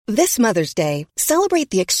This Mother's Day, celebrate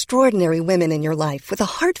the extraordinary women in your life with a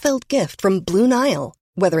heartfelt gift from Blue Nile.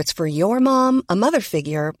 Whether it's for your mom, a mother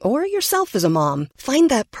figure, or yourself as a mom, find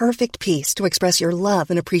that perfect piece to express your love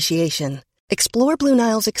and appreciation. Explore Blue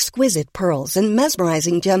Nile's exquisite pearls and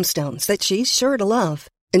mesmerizing gemstones that she's sure to love.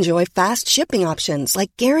 Enjoy fast shipping options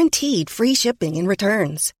like guaranteed free shipping and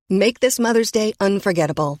returns. Make this Mother's Day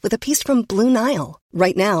unforgettable with a piece from Blue Nile.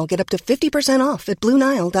 Right now, get up to 50% off at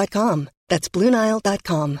BlueNile.com. That's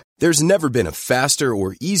BlueNile.com. There's never been a faster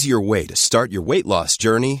or easier way to start your weight loss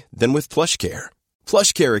journey than with PlushCare.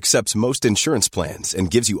 PlushCare accepts most insurance plans and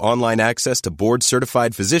gives you online access to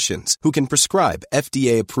board-certified physicians who can prescribe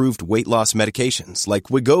FDA-approved weight loss medications like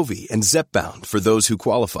Wegovy and Zepbound for those who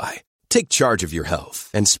qualify. Take charge of your health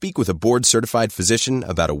and speak with a board-certified physician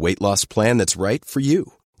about a weight loss plan that's right for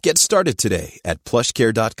you. Get started today at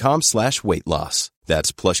plushcare.com/weight loss.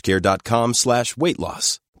 That's plushcare.com/weight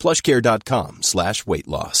loss. plushcare.com/weight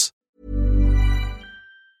loss.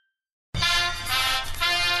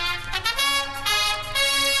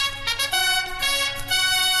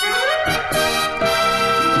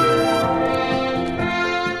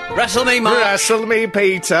 Wrestle me, Mark. Wrestle me,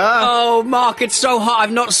 Peter. Oh, Mark, it's so hot.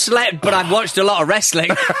 I've not slept, but I've watched a lot of wrestling.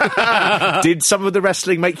 Did some of the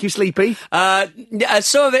wrestling make you sleepy?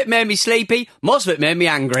 Some of it made me sleepy. Most of it made me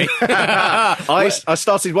angry. I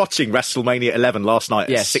started watching WrestleMania 11 last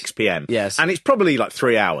night at 6 p.m. Yes. And it's probably like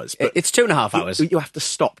 3 hours. But it's 2.5 hours. You have to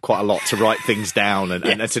stop quite a lot to write things down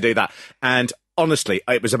and to do that. And honestly,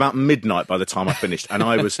 it was about midnight by the time I finished, and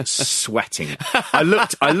I was sweating. I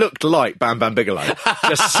looked like Bam Bam Bigelow,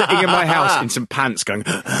 just sitting in my house in some pants, going.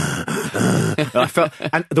 And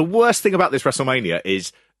the worst thing about this WrestleMania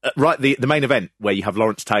is the main event where you have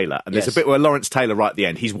Lawrence Taylor, and there's a bit where Lawrence Taylor right at the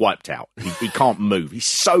end, he's wiped out. He can't move. He's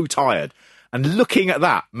so tired. And looking at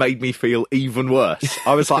that made me feel even worse.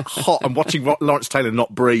 I was like hot and watching Lawrence Taylor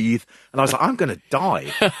not breathe, and I was like, I'm going to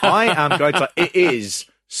die. I am going to. It is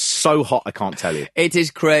so hot, I can't tell you. It is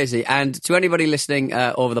crazy. And to anybody listening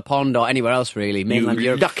over the pond or anywhere else, really, mainland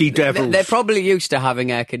Europe, lucky devils. They're probably used to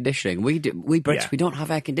having air conditioning. We Brits, we don't have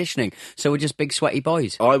air conditioning, so we're just big sweaty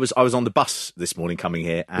boys. I was on the bus this morning coming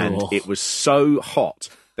here, and it was so hot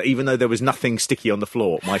that even though there was nothing sticky on the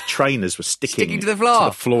floor, my trainers were sticking to the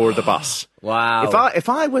floor of the bus. Wow. If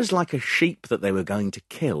I was like a sheep that they were going to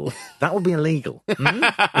kill, that would be illegal.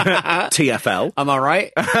 TFL. Am I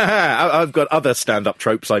right? I've got other stand-up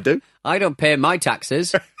tropes I do. I don't pay my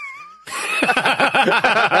taxes.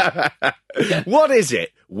 What is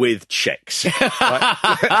it with chicks?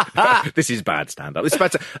 Right? This is bad stand-up. It's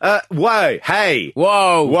better. Whoa, hey.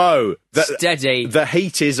 Whoa. Steady. The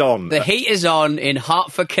heat is on. The heat is on in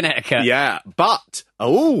Hartford, Connecticut. Yeah, but...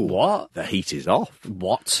 what? The heat is off.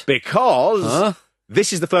 What? Because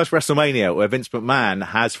this is the first WrestleMania where Vince McMahon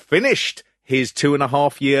has finished his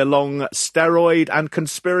 2.5-year-long steroid and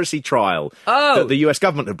conspiracy trial that the US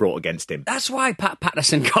government had brought against him. That's why Pat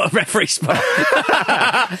Patterson got a referee spot.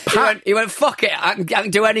 he went, fuck it, I can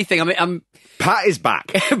do anything. Pat is back.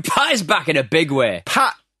 Pat is back in a big way.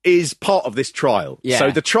 Pat is part of this trial. Yeah. So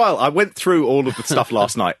the trial, I went through all of the stuff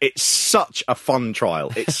last night. It's such a fun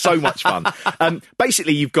trial. It's so much fun.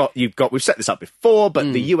 Basically, you've got. We've set this up before,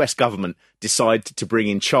 but the US government decided to bring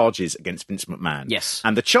in charges against Vince McMahon. Yes.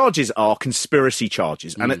 And the charges are conspiracy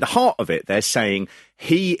charges. And at the heart of it, they're saying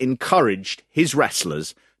he encouraged his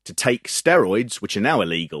wrestlers to take steroids, which are now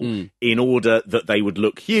illegal, in order that they would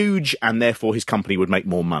look huge and therefore his company would make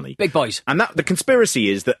more money. Big boys. And the conspiracy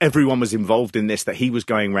is that everyone was involved in this, that he was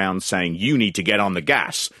going around saying, you need to get on the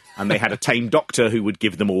gas. And they had a tame doctor who would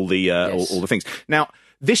give them all the all the things. Now,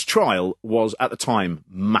 this trial was, at the time,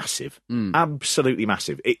 massive. Absolutely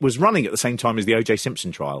massive. It was running at the same time as the O.J.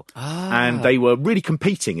 Simpson trial. And they were really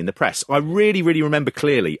competing in the press. I really, really remember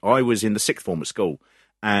clearly, I was in the sixth form at school,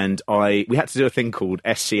 and we had to do a thing called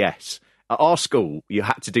SCS. At our school, you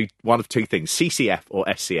had to do one of two things, CCF or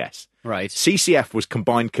SCS. Right. CCF was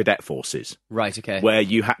Combined Cadet Forces. Right, okay. Where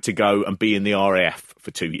you had to go and be in the RAF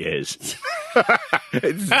for 2 years.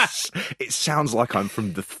 It sounds like I'm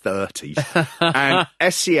from the 30s. And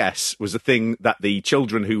SCS was a thing that the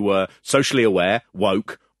children who were socially aware,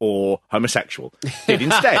 woke, or homosexual did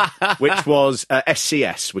instead, which was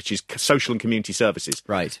SCS, which is Social and Community Services.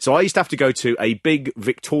 Right. So I used to have to go to a big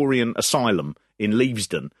Victorian asylum in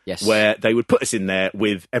Leavesden, where they would put us in there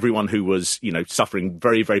with everyone who was, suffering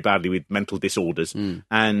very, very badly with mental disorders,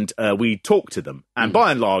 and we talked to them. And by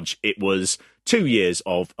and large, it was 2 years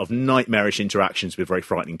of nightmarish interactions with very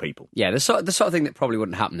frightening people. Yeah, the sort of thing that probably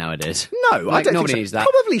wouldn't happen nowadays. No, I don't nobody think so. needs that.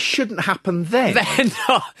 Probably shouldn't happen then.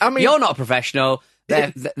 No. I mean, you're not a professional.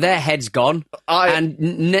 Their head's gone, and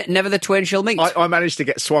never the twain shall meet. I managed to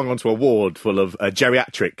get swung onto a ward full of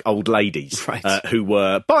geriatric old ladies who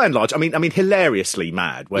were, by and large, I mean, hilariously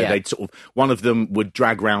mad. Where they'd sort of, one of them would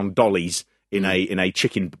drag round dollies in a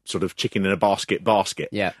chicken in a basket,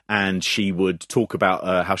 and she would talk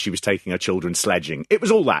about how she was taking her children sledging. It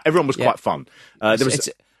was all that. Everyone was quite fun.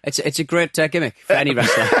 It's a great gimmick for any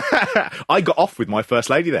wrestler. I got off with my first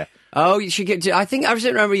lady there. Oh, I think I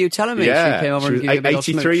remember you telling me. Yeah, she came over she was and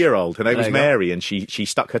 83-year-old. Her name was Mary, and she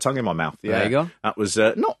stuck her tongue in my mouth. Yeah. There you go. That was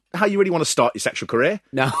not how you really want to start your sexual career.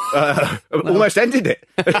 No. Almost ended it.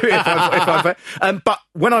 But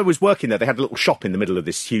when I was working there, they had a little shop in the middle of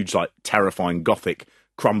this huge, like, terrifying, gothic,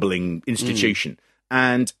 crumbling institution.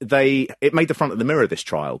 And it made the front of the Mirror, this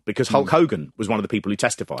trial, because Hulk Hogan was one of the people who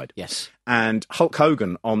testified. Yes. And Hulk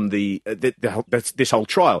Hogan, on this whole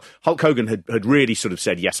trial, Hulk Hogan had really sort of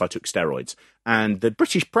said, yes, I took steroids. And the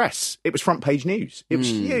British press, it was front page news. It was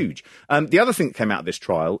huge. The other thing that came out of this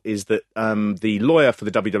trial is that the lawyer for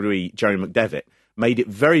the WWE, Jerry McDevitt, made it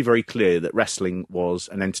very, very clear that wrestling was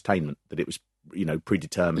an entertainment, that it was,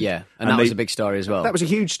 predetermined. Yeah, and that was a big story as well. That was a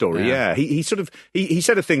huge story, yeah. He sort of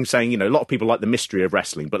said a thing saying, a lot of people like the mystery of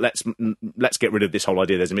wrestling, but let's get rid of this whole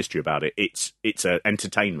idea there's a mystery about it. It's an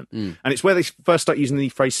entertainment. And it's where they first start using the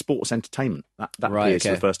phrase sports entertainment. That appears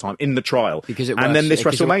for the first time in the trial. Because it works. And then this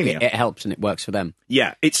WrestleMania. It helps and it works for them.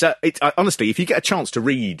 Yeah, it's honestly, if you get a chance to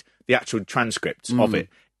read the actual transcripts of it,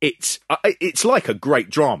 it's like a great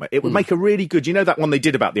drama. It would make a really good, that one they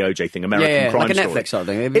did about the OJ thing, American Crime like a Story. Netflix sort of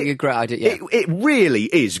thing. It'd be a great idea. Yeah. It really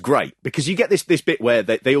is great because you get this bit where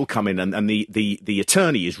they all come in and the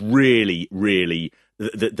attorney is really, really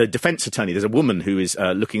the defense attorney. There's a woman who is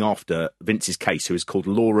looking after Vince's case who is called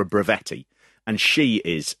Laura Bravetti, and she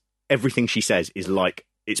is, everything she says is like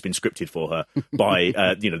it's been scripted for her by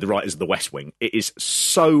the writers of The West Wing. It is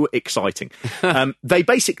so exciting. They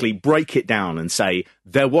basically break it down and say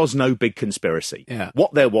there was no big conspiracy. Yeah.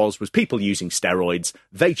 What there was people using steroids.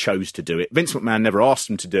 They chose to do it. Vince McMahon never asked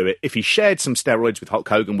them to do it. If he shared some steroids with Hulk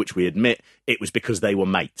Hogan, which we admit, it was because they were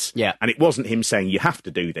mates. Yeah. And it wasn't him saying you have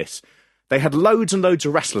to do this. They had loads and loads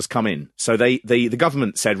of wrestlers come in. So the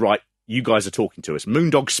government said, right, you guys are talking to us.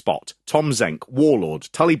 Moondog Spot, Tom Zenk, Warlord,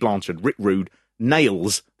 Tully Blanchard, Rick Rude,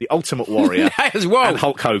 Nails, the Ultimate Warrior, Nails, whoa. and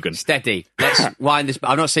Hulk Hogan. Steady. Let's wind this.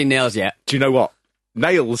 I've not seen Nails yet. Do you know what?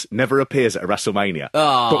 Nails never appears at a WrestleMania.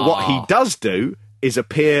 Oh. But what he does do is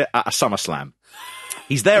appear at a SummerSlam.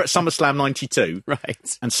 He's there at SummerSlam 92.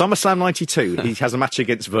 Right. And SummerSlam 92, he has a match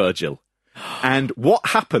against Virgil. And what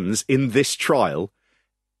happens in this trial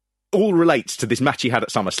all relates to this match he had at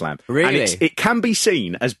SummerSlam. Really? And it can be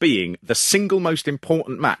seen as being the single most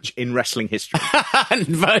important match in wrestling history. And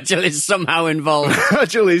Virgil is somehow involved.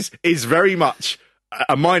 Virgil is very much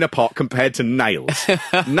a minor part compared to Nails.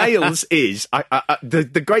 Nails is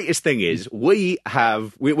the greatest thing is we're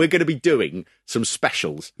going to be doing some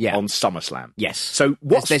specials on SummerSlam. Yes. So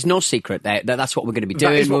there's no secret there. That's what we're going to be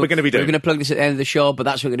doing. That is what we're going to be doing. We're going to plug this at the end of the show, but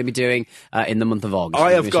that's what we're going to be doing in the month of August.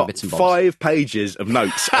 I have got 5 pages of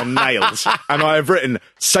notes on Nails, and I have written,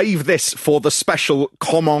 save this for the special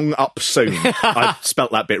coming up soon. I've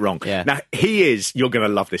spelt that bit wrong. Yeah. Now, you're going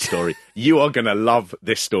to love this story. You are going to love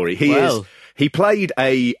this story. He played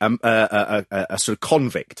a sort of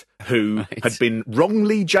convict who had been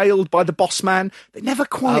wrongly jailed by the boss man. They never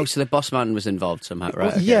quite... Oh, so the boss man was involved somehow,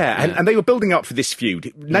 right? Well, yeah, and they were building up for this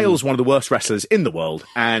feud. Nail's one of the worst wrestlers in the world,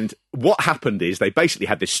 and what happened is they basically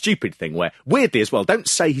had this stupid thing where, weirdly as well, don't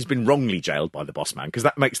say he's been wrongly jailed by the boss man, because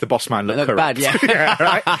that makes the boss man look corrupt. Bad, yeah.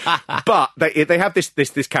 Right? But they have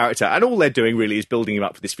this character, and all they're doing really is building him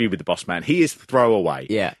up for this feud with the boss man. He is throwaway.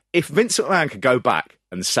 Yeah. If Vince McMahon could go back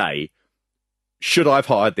and say, should I have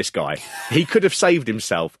hired this guy? He could have saved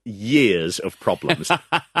himself years of problems.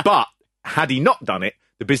 But had he not done it,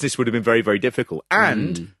 the business would have been very, very difficult.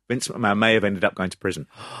 And Vince McMahon may have ended up going to prison.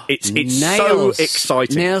 It's Nails, so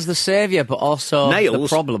exciting. Nails the saviour, but also the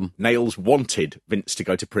problem. Nails wanted Vince to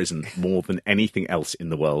go to prison more than anything else in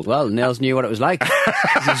the world. Well, Nails knew what it was like.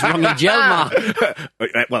 He was wrongly jailed, Mark.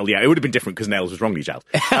 Well, yeah, it would have been different because Nails was wrongly jailed.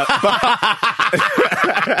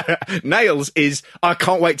 Nails is... I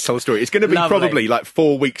can't wait to tell the story. It's going to be probably like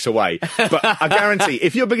 4 weeks away. But I guarantee,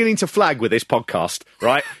 if you're beginning to flag with this podcast,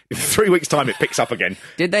 right, in 3 weeks' time it picks up again.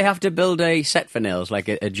 Did they have to build a set for Nails, like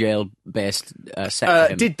a jail-based set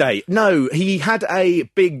for him? Did they? No, he had a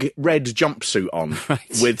big red jumpsuit on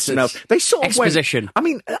with Nails. They sort of exposition.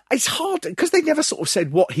 It's hard because they never sort of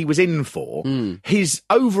said what he was in for. His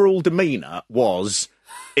overall demeanour was...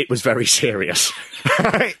 it was very serious.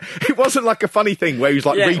 It wasn't like a funny thing where he was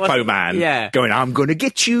like Repo Man going, I'm going to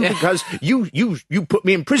get you because you put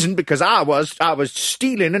me in prison because I was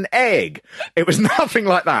stealing an egg. It was nothing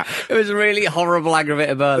like that. It was a really horrible,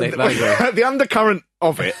 aggravated burley. The undercurrent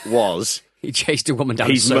of it was... He chased a woman down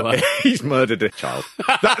the sewer. He's murdered a child.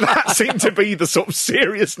 That seemed to be the sort of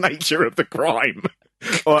serious nature of the crime.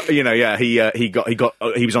 Or,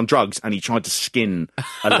 he was on drugs and he tried to skin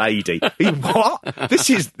a lady. What? This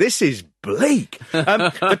is bleak.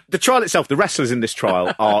 The trial itself, the wrestlers in this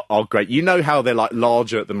trial are great. You know how they're like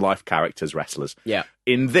larger than life characters, wrestlers. Yeah.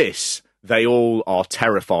 In this, they all are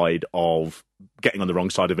terrified of getting on the wrong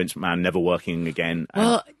side of Vince McMahon, never working again.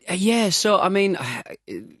 Well, yeah. So, I mean,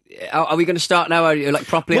 are we going to start now? Like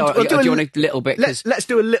properly, or do you want a little bit? Let's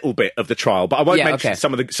do a little bit of the trial, but I won't mention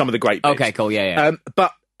some of the great bits. Okay, cool. Yeah.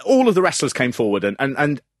 But all of the wrestlers came forward,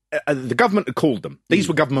 and the government had called them. These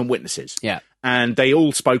were government witnesses. Yeah. And they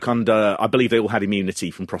all spoke under, I believe they all had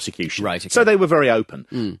immunity from prosecution. Right. Okay. So they were very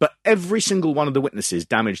open. But every single one of the witnesses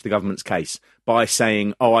damaged the government's case by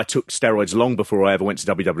saying, I took steroids long before I ever went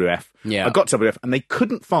to WWF. Yeah. I got to WWF, and they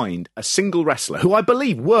couldn't find a single wrestler, who I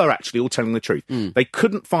believe were actually all telling the truth. They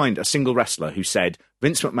couldn't find a single wrestler who said,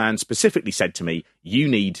 Vince McMahon specifically said to me, you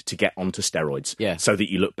need to get onto steroids so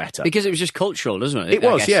that you look better. Because it was just cultural, doesn't it? It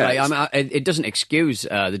was, yeah. Like, it doesn't excuse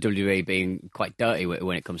the WWE being quite dirty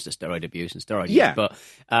when it comes to steroid abuse and steroid use. Yeah. But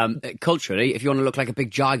culturally, if you want to look like a big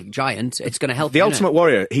giant, it's going to help. The Ultimate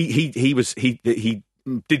Warrior, he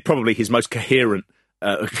did probably his most coherent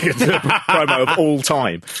promo of all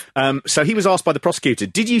time. So he was asked by the prosecutor,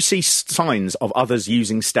 did you see signs of others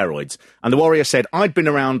using steroids? And the Warrior said, I'd been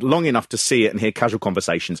around long enough to see it and hear casual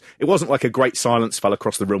conversations. It wasn't like a great silence fell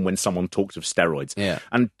across the room when someone talked of steroids. Yeah.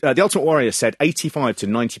 And the Ultimate Warrior said 85 to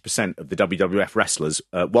 90% of the WWF wrestlers,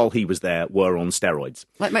 while he was there, were on steroids.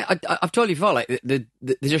 Like, mate, I've told you before, like, there's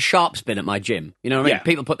a sharps bin at my gym. You know what I mean? Yeah.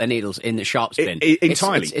 People put their needles in the sharps bin.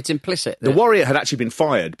 Entirely. It's implicit. The Warrior had actually been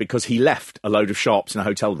fired because he left a load of sharps in a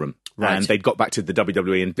hotel room. Right. And they'd got back to the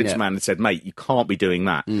WWE, and Vince McMahon had said, mate, you can't be doing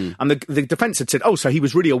that. And the defence had said, so he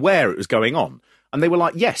was really aware it was going on. And they were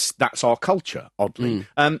like, yes, that's our culture, oddly.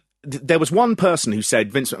 There was one person who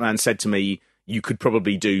said, Vince McMahon said to me, you could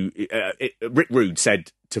probably do... Rick Rude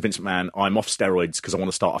said to Vince McMahon, I'm off steroids because I want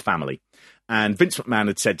to start a family. And Vince McMahon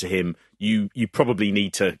had said to him, you probably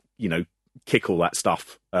need to, kick all that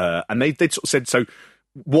stuff. And they'd sort of said, so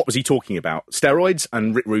what was he talking about? Steroids?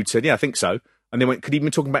 And Rick Rude said, yeah, I think so. And they went, could he have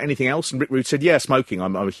been talking about anything else? And Rick Rude said, yeah, smoking.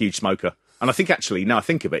 I'm a huge smoker. And I think actually, now I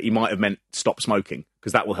think of it, he might have meant stop smoking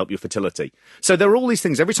because that will help your fertility. So there are all these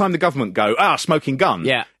things. Every time the government go, smoking gun,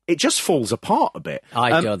 it just falls apart a bit.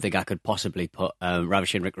 I don't think I could possibly put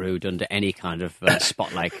Ravishing Rick Rude under any kind of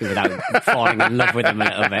spotlight without falling in love with him a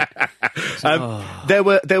little bit. So,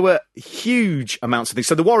 There were huge amounts of things.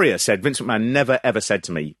 So the Warrior said, Vince McMahon never, ever said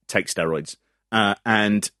to me, take steroids.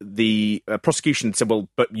 And the prosecution said, well,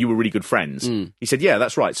 but you were really good friends. He said, yeah,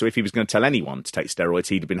 that's right. So if he was going to tell anyone to take steroids,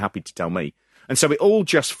 he'd have been happy to tell me. And so it all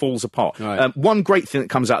just falls apart. Right. One great thing that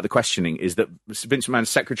comes out of the questioning is that Vince McMahon's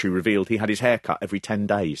secretary revealed he had his hair cut every 10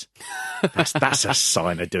 days. That's a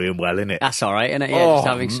sign of doing well, isn't it? That's all right, isn't it? Yeah, just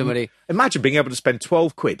having somebody... Imagine being able to spend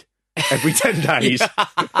 12 quid every 10 days.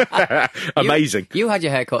 Amazing. You had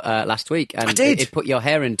your hair cut last week. And I did. It put your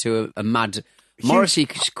hair into a mad Morrissey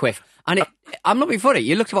quiff. And I'm not being funny,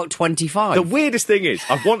 you looked about 25. The weirdest thing is,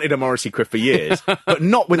 I've wanted a Morrissey quiff for years, but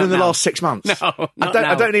not within the last 6 months. No,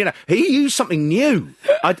 I don't need it. He used something new.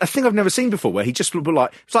 I think I've never seen before, where he just looked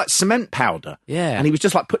like, it's like cement powder. Yeah. And he was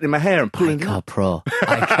just like putting in my hair and pulling it up. Pro.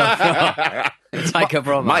 It's like a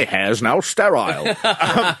problem. My hair's now sterile.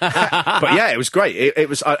 But yeah, it was great. It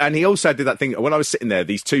was, and he also did that thing when I was sitting there.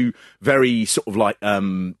 These two very sort of like they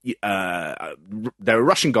were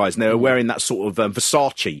Russian guys, and they were wearing that sort of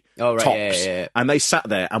Versace tops. Yeah. And they sat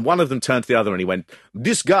there, and one of them turned to the other, and he went,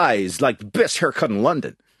 "This guy is like the best haircut in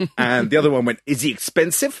London." And the other one went, "Is he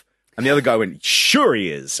expensive?" And the other guy went, "Sure he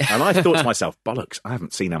is." And I thought to myself, bollocks, I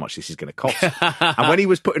haven't seen how much this is going to cost. And when he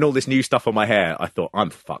was putting all this new stuff on my hair, I thought, I'm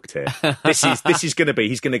fucked here. This is going to be,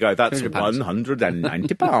 he's going to go, that's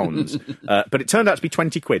 £190. But it turned out to be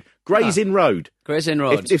 20 quid. Gray's Inn Road. Gray's Inn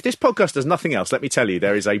Road. If this podcast does nothing else, let me tell you,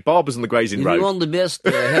 there is a Barber's on the Gray's Inn Road. If you want the best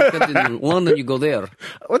haircut in London, you go there.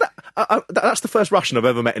 Well, that's the first Russian I've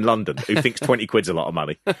ever met in London who thinks 20 quid's a lot of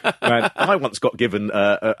money. I once got given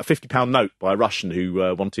a £50 note by a Russian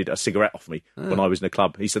who wanted a cigarette off me when I was in a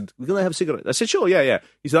club. He said, "We're going to have a cigarette." I said, "Sure, yeah."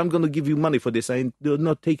 He said, "I'm going to give you money for this. I will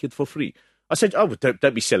not take it for free." I said, "Oh,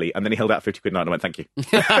 don't be silly." And then he held out a 50 quid note and I went, "Thank you."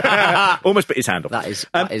 Almost bit his hand off. That is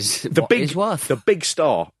is worth. The big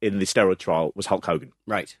star in the steroid trial was Hulk Hogan.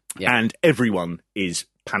 Right. Yeah. And everyone is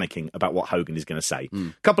panicking about what Hogan is going to say.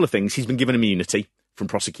 Couple of things. He's been given immunity from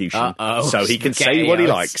prosecution, so he can say what he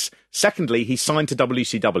likes. Secondly, he's signed to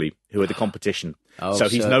WCW, who are the competition. So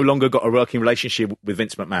he's no longer got a working relationship with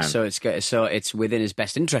Vince McMahon. So it's within his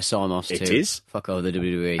best interest almost It to is. fuck over the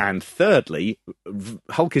WWE. And thirdly,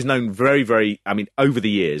 Hulk is known very, very... I mean, over the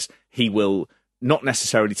years, he will not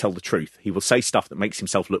necessarily tell the truth. He will say stuff that makes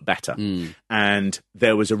himself look better. And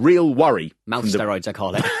there was a real worry... Mouth steroids, I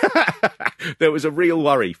call it. There was a real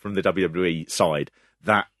worry from the WWE side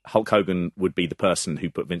that Hulk Hogan would be the person who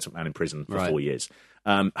put Vince McMahon in prison for 4 years.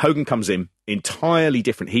 Hogan comes in entirely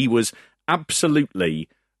different. He was absolutely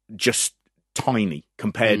just tiny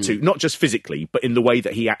compared to, not just physically, but in the way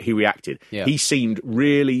that he reacted. Yeah. He seemed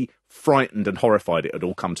really frightened and horrified it had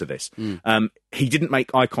all come to this. He didn't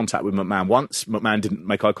make eye contact with McMahon once. McMahon didn't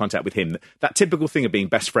make eye contact with him. That typical thing of being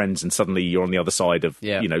best friends and suddenly you're on the other side of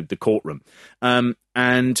the courtroom.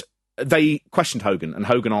 And they questioned Hogan, and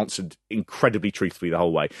Hogan answered incredibly truthfully the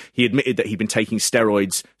whole way. He admitted that he'd been taking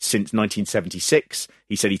steroids since 1976.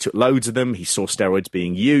 He said he took loads of them. He saw steroids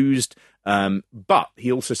being used. But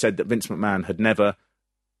he also said that Vince McMahon had never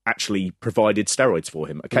actually provided steroids for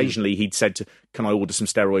him. Occasionally he'd said, can I order some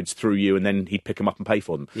steroids through you? And then he'd pick them up and pay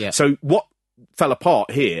for them. Yeah. So what fell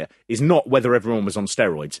apart here is not whether everyone was on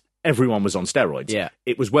steroids. Everyone was on steroids. Yeah.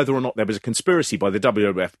 It was whether or not there was a conspiracy by the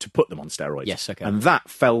WWF to put them on steroids. Yes, okay. And that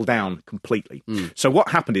fell down completely. So what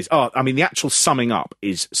happened is, the actual summing up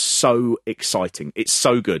is so exciting. It's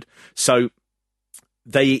so good. So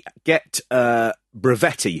they get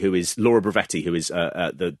Bravetti, who is Laura Bravetti, who is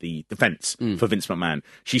the defense for Vince McMahon.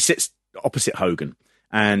 She sits opposite Hogan,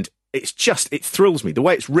 and it thrills me. The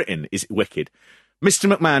way it's written is wicked.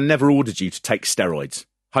 Mr. McMahon never ordered you to take steroids.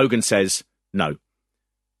 Hogan says, no.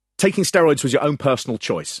 Taking steroids was your own personal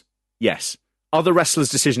choice. Yes. Other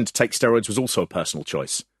wrestlers' decision to take steroids was also a personal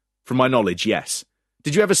choice. From my knowledge, yes.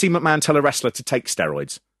 Did you ever see McMahon tell a wrestler to take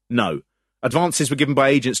steroids? No. Advances were given by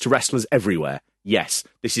agents to wrestlers everywhere. Yes.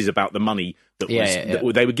 This is about the money that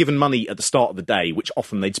they were given money at the start of the day, which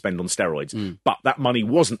often they'd spend on steroids. But that money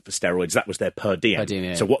wasn't for steroids. That was their per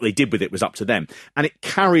diem. So what they did with it was up to them. And it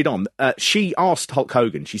carried on. She asked Hulk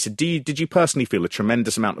Hogan, she said, did you personally feel a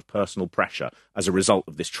tremendous amount of personal pressure as a result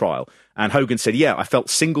of this trial? And Hogan said, yeah, I felt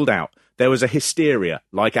singled out. There was a hysteria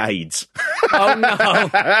like AIDS. Oh, no.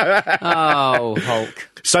 Oh, Hulk.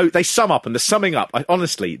 So they sum up, and the summing up,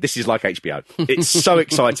 honestly, this is like HBO. It's so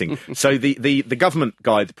exciting. So the government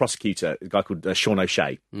guy, the prosecutor, a guy called Sean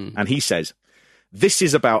O'Shea, and he says, this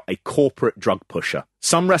is about a corporate drug pusher.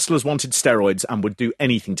 Some wrestlers wanted steroids and would do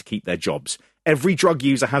anything to keep their jobs. Every drug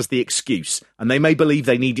user has the excuse, and they may believe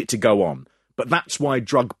they need it to go on. But that's why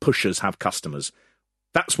drug pushers have customers.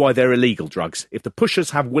 That's why they're illegal drugs. If the pushers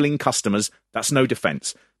have willing customers, that's no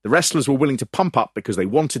defence. The wrestlers were willing to pump up because they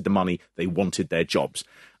wanted the money, they wanted their jobs.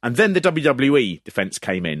 And then the WWE defence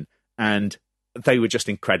came in, and they were just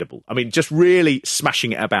incredible. I mean, just really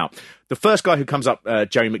smashing it about. The first guy who comes up,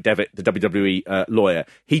 Jerry McDevitt, the WWE lawyer,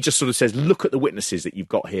 he just sort of says, look at the witnesses that you've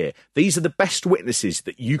got here. These are the best witnesses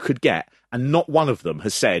that you could get, and not one of them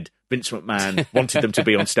has said Vince McMahon wanted them to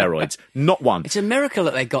be on steroids. Not one. It's a miracle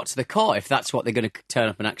that they got to the court if that's what they're going to turn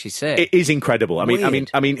up and actually say. It is incredible. I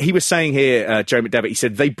mean, he was saying here, Jerry McDevitt, he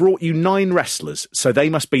said, they brought you 9 wrestlers, so they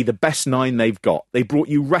must be the best 9 they've got. They brought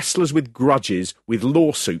you wrestlers with grudges, with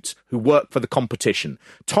lawsuits, who work for the competition.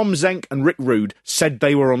 Tom Zenk and Rick Rude said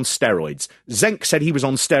they were on steroids. Zenk said he was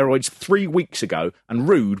on steroids 3 weeks ago, and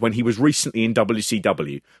Rude when he was recently in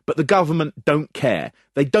WCW. But the government don't care.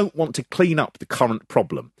 They don't want to clean up the current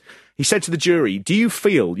problem. He said to the jury, do you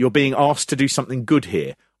feel you're being asked to do something good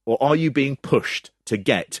here, or are you being pushed to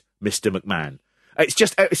get Mr. McMahon?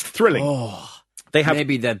 It's thrilling. Oh,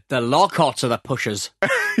 maybe the law courts are the pushers.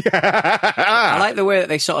 I like the way that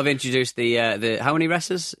they sort of introduced the how many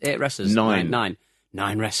wrestlers? 8 wrestlers? 9.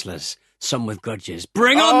 9 wrestlers. Some with grudges.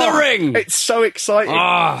 Bring on the ring! It's so exciting.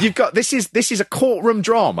 You've got this is a courtroom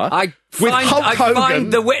drama. I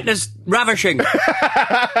find the witness ravishing.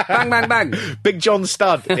 Bang, bang, bang. Big John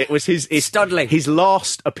Studd. It was his Studley. His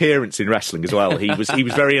last appearance in wrestling as well. He was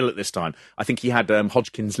very ill at this time. I think he had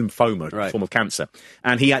Hodgkin's lymphoma, a form of cancer,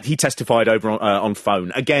 and he testified over on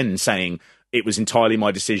phone again, saying, it was entirely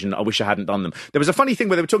my decision. I wish I hadn't done them. There was a funny thing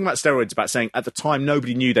where they were talking about steroids, about saying at the time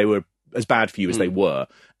nobody knew they were as bad for you as they were.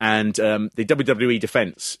 And the WWE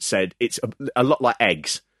defence said it's a lot like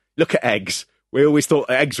eggs. Look at eggs. We always thought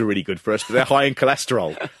eggs were really good for us, but they're high in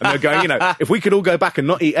cholesterol. And they're going, if we could all go back and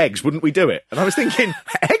not eat eggs, wouldn't we do it? And I was thinking,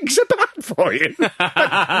 eggs are bad good for you.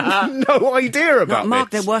 No idea about Mark,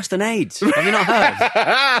 this. they're worse than AIDS. Have you not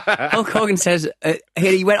heard? Hulk Hogan says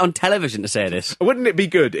he went on television to say this. Wouldn't it be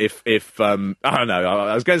good if I don't know,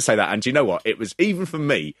 I was going to say that, and do you know what? It was, even for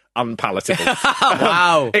me, unpalatable.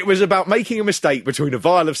 Wow. It was about making a mistake between a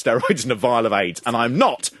vial of steroids and a vial of AIDS, and I'm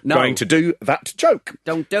not going to do that joke.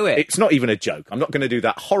 Don't do it. It's not even a joke. I'm not going to do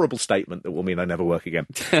that horrible statement that will mean I never work again.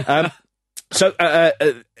 So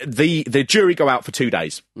the jury go out for 2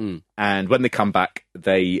 days, and when they come back,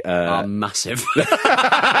 they are massive. These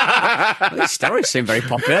steroids seem very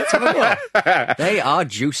popular. Let's have a look. They are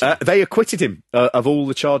juicy. They acquitted him of all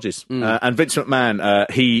the charges, and Vince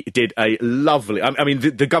McMahon, he did a lovely. I mean,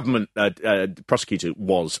 the government prosecutor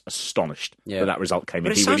was astonished that result came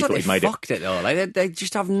in. But He really thought like he'd made it. Fucked it though. Like they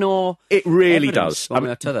just have no. It really does. One way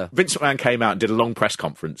or t'other. Vince McMahon came out and did a long press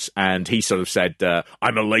conference, and he sort of said,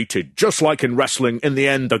 "I'm elated, just like in wrestling. In the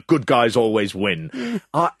end, the good guys always win."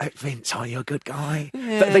 Vince, are you a good guy?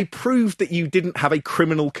 Yeah. They proved that you didn't have a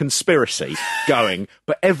criminal conspiracy going,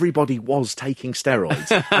 but everybody was taking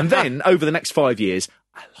steroids. And then, over the next 5 years,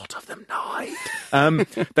 a lot of them died.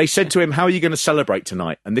 They said to him, "How are you going to celebrate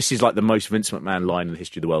tonight?" And this is like the most Vince McMahon line in the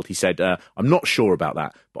history of the world. He said, "I'm not sure about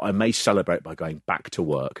that, but I may celebrate by going back to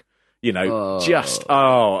work." You know,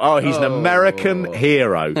 he's an American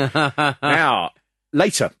hero. Now,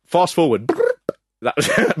 later, fast forward. That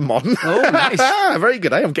was modern. Oh, nice. Very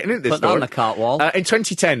good, eh? I'm getting into this. Put that on the cart wall. In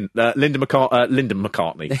 2010, Linda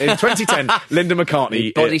McCartney. In 2010, Linda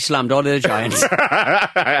McCartney... body slammed all the Giants. in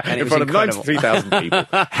front of 93,000 people.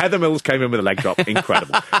 Heather Mills came in with a leg drop.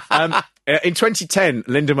 Incredible. In 2010,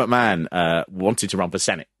 Linda McMahon wanted to run for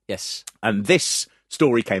Senate. Yes. And this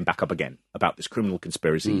story came back up again about this criminal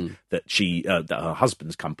conspiracy that her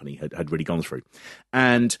husband's company had really gone through.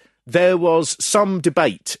 And there was some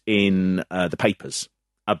debate in the papers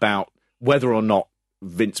about whether or not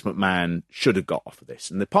Vince McMahon should have got off of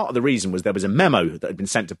this. And part of the reason was there was a memo that had been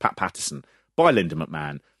sent to Pat Patterson by Linda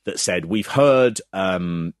McMahon that said, "We've heard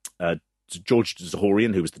George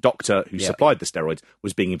Zahorian, who was the doctor who supplied the steroids,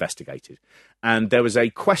 was being investigated." And there was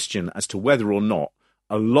a question as to whether or not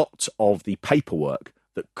a lot of the paperwork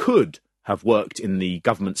that could have worked in the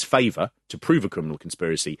government's favour to prove a criminal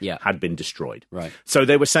conspiracy had been destroyed. Right. So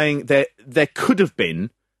they were saying there could have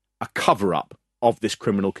been a cover-up of this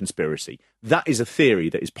criminal conspiracy. That is a theory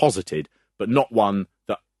that is posited, but not one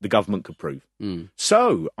that the government could prove.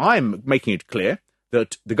 So I'm making it clear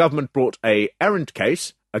that the government brought a errant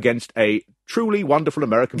case against a truly wonderful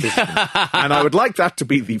American businessman. And I would like that to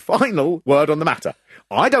be the final word on the matter.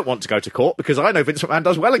 I don't want to go to court because I know Vince McMahon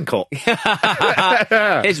does well in court.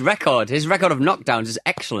 His record of knockdowns is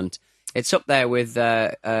excellent. It's up there with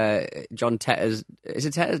John Tetter's. Is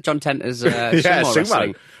it Tetter's? John Tetter's sumo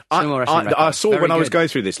wrestling. Sumo wrestling record. I saw Very when I was good. going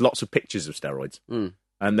through this lots of pictures of steroids.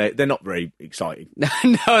 And they're not very exciting.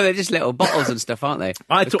 No, they're just little bottles and stuff, aren't they?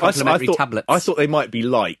 Complimentary tablets. I thought they might be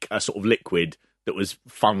like a sort of liquid that was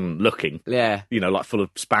fun looking. Yeah. You know, like full of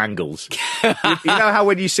spangles. you know how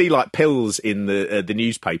when you see like pills in the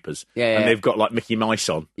newspapers and they've got like Mickey Mouse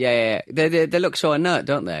on? Yeah. They look so inert,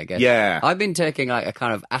 don't they, I guess? Yeah. I've been taking like a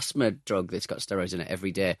kind of asthma drug that's got steroids in it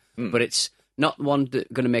every day, but it's not one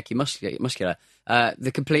that's going to make you muscular.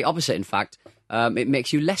 The complete opposite, in fact. It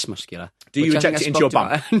makes you less muscular. Do you inject it into your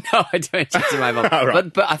bum? No, I don't inject it in my bum.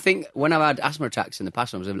 Right. But I think when I've had asthma attacks in the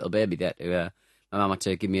past, when I was a little baby, my mum had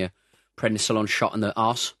to give me a prednisolone shot in the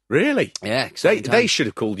arse. Really? Yeah. They should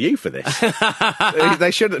have called you for this.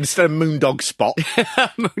 They should have, instead of Moondog Spot.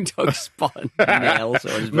 Moondog Spot and nails.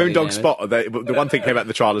 Moondog Spot. The one thing came out of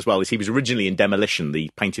the trial as well is he was originally in Demolition, the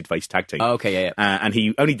painted face tag team. Oh, okay, yeah. And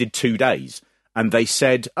he only did 2 days. And they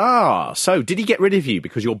said, so did he get rid of you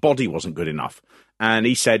because your body wasn't good enough? And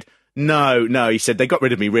he said, no. He said, they got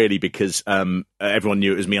rid of me really because everyone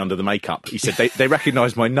knew it was me under the makeup. He said, they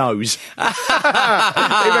recognised my nose. He's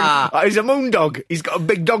a moondog. He's got a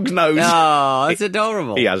big dog's nose. Oh, that's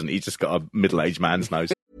adorable. He hasn't. He's just got a middle-aged man's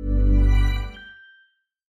nose.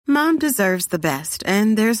 Mom deserves the best,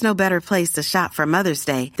 and there's no better place to shop for Mother's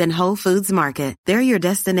Day than Whole Foods Market. They're your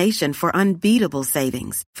destination for unbeatable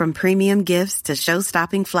savings, from premium gifts to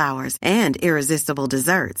show-stopping flowers and irresistible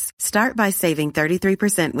desserts. Start by saving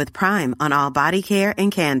 33% with Prime on all body care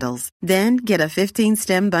and candles. Then get a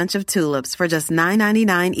 15-stem bunch of tulips for just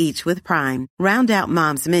 $9.99 each with Prime. Round out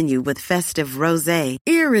Mom's menu with festive rosé,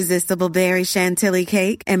 irresistible berry chantilly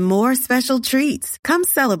cake, and more special treats. Come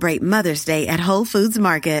celebrate Mother's Day at Whole Foods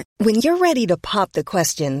Market. When you're ready to pop the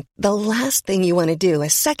question, the last thing you want to do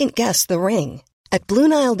is second-guess the ring. At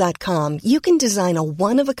BlueNile.com, you can design a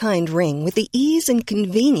one-of-a-kind ring with the ease and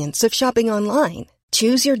convenience of shopping online.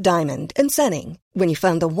 Choose your diamond and setting. When you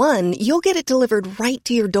find the one, you'll get it delivered right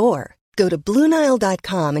to your door. Go to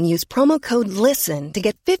BlueNile.com and use promo code LISTEN to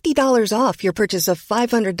get $50 off your purchase of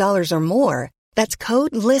 $500 or more. That's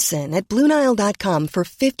code LISTEN at BlueNile.com for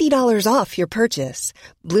 $50 off your purchase.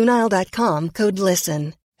 BlueNile.com, code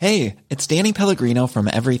LISTEN. Hey, it's Danny Pellegrino from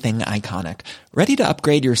Everything Iconic. Ready to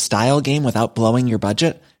upgrade your style game without blowing your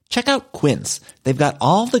budget? Check out Quince. They've got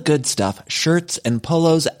all the good stuff, shirts and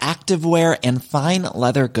polos, activewear, and fine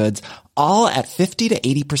leather goods, all at 50 to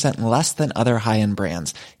 80% less than other high-end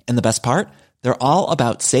brands. And the best part? They're all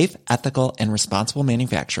about safe, ethical, and responsible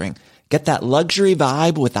manufacturing. Get that luxury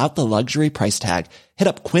vibe without the luxury price tag. Hit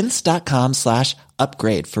up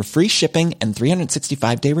quince.com/upgrade for free shipping and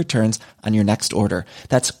 365-day returns on your next order.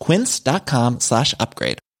 That's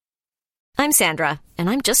quince.com/upgrade. I'm Sandra, and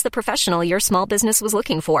I'm just the professional your small business was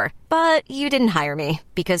looking for. But you didn't hire me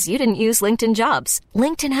because you didn't use LinkedIn Jobs.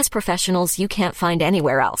 LinkedIn has professionals you can't find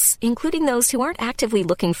anywhere else, including those who aren't actively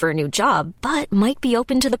looking for a new job, but might be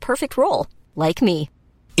open to the perfect role, like me.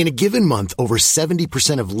 In a given month, over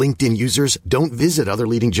 70% of LinkedIn users don't visit other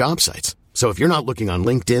leading job sites. So if you're not looking on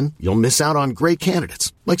LinkedIn, you'll miss out on great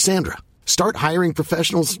candidates like Sandra. Start hiring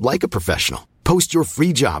professionals like a professional. Post your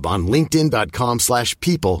free job on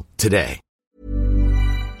linkedin.com/people today.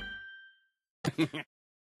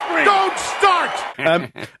 Don't start!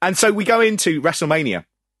 And so we go into WrestleMania.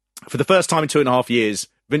 For the first time in 2.5 years,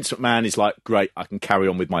 Vince McMahon is like, great, I can carry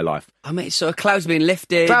on with my life. I mean, so a cloud's been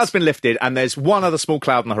lifted. Cloud's been lifted, and there's one other small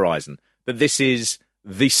cloud on the horizon, that this is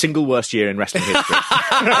the single worst year in wrestling history.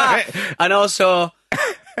 And also,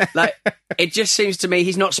 like, it just seems to me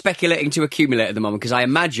he's not speculating to accumulate at the moment, because I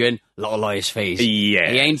imagine a lot of lawyers' fees.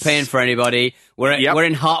 Yes. He ain't paying for anybody. We're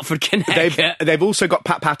in Hartford, Connecticut. They've also got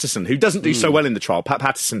Pat Patterson, who doesn't do so well in the trial. Pat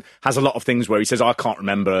Patterson has a lot of things where he says, I can't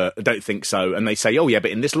remember, I don't think so. And they say, oh, yeah, but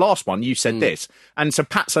in this last one, you said this. And so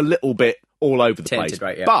Pat's a little bit all over the place.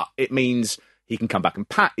 Right, yeah. But it means he can come back. And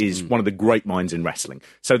Pat is one of the great minds in wrestling.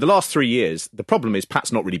 So the last 3 years, the problem is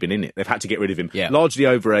Pat's not really been in it. They've had to get rid of him, largely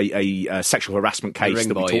over a sexual harassment case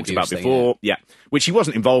that we talked about before. Yeah, which he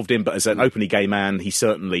wasn't involved in, but as an openly gay man, he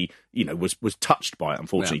certainly, was touched by it,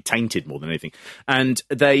 unfortunately, tainted more than anything. And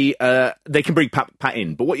they can bring Pat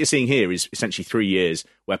in. But what you're seeing here is essentially 3 years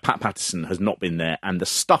where Pat Patterson has not been there, and the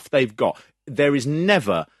stuff they've got, the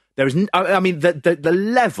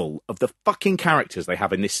level of the fucking characters they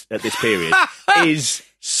have in this at this period is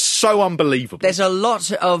so unbelievable. There's a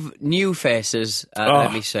lot of new faces,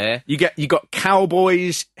 let me say. You got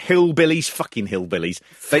cowboys, fucking hillbillies.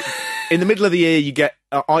 In the middle of the year, you get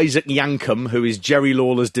Isaac Yankum, who is Jerry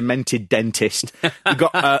Lawler's demented dentist. You've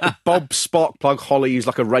got Bob Sparkplug Holly, who's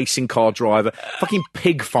like a racing car driver. Fucking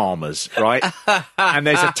pig farmers, right? And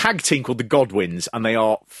there's a tag team called the Godwins, and they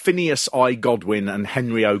are Phineas I. Godwin and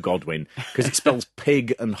Henry O. Godwin, because it spells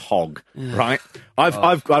pig and hog, right?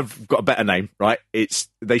 I've got a better name, right?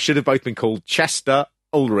 They should have both been called Chester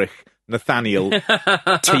Ulrich Nathaniel T.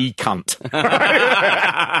 Cunt.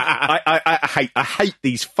 I hate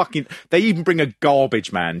these fucking. They even bring a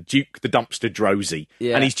garbage man, Duke the Dumpster Drozy,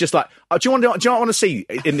 and he's just like, do you know what I want to see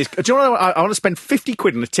in this? Do you know what I want to spend 50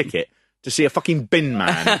 quid on a ticket to see a fucking bin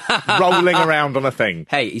man rolling around on a thing?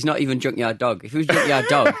 Hey, he's not even Junkyard Dog. If he was Junkyard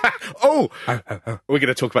Dog, we're going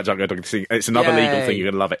to talk about Junkyard Dog. It's another legal thing.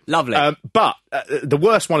 You're going to love it. Lovely. But the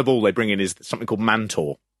worst one of all they bring in is something called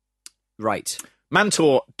Mantor. Right.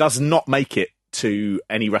 Mantor does not make it to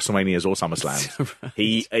any WrestleManias or SummerSlams. Right.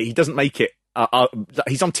 He doesn't make it.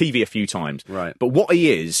 He's on TV a few times. Right. But what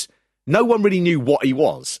he is, no one really knew what he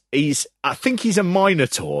was. I think he's a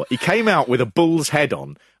Minotaur. He came out with a bull's head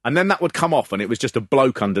on, and then that would come off, and it was just a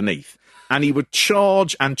bloke underneath. And he would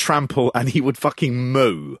charge and trample, and he would fucking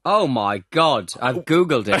moo. Oh my God! I've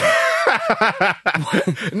Googled it.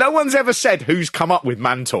 No one's ever said who's come up with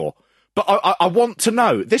Mantor. But I want to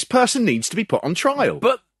know. This person needs to be put on trial.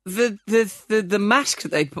 But the mask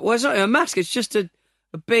that they put, well, it's not a mask. It's just a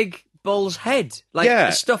big bull's head, like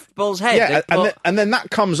a stuffed bull's head. Yeah, and then that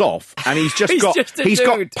comes off, and he's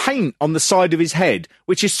got paint on the side of his head,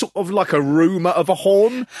 which is sort of like a rumour of a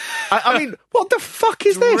horn. I mean, what the fuck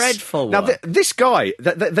is this? Dreadful. Now, this guy,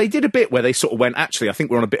 they did a bit where they sort of went, actually, I think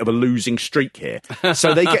we're on a bit of a losing streak here.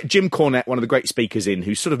 So they get Jim Cornette, one of the great speakers, in,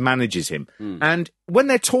 who sort of manages him. And when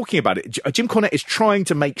they're talking about it, Jim Cornette is trying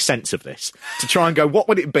to make sense of this, to try and go, what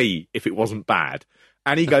would it be if it wasn't bad?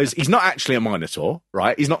 And he goes, he's not actually a Minotaur,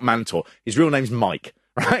 right? He's not Mantor. His real name's Mike.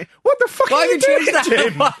 right? What the fuck Why are you have you doing, changed that?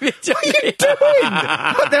 Tim? Why have you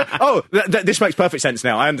What are you doing? This makes perfect sense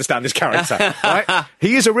now. I understand this character, right?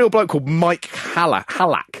 He is a real bloke called Mike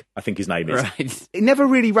Halak, I think his name is. Right. He never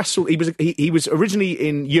really wrestled. He was originally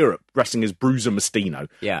in Europe wrestling as Bruiser Mastino.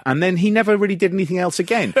 Yeah. And then he never really did anything else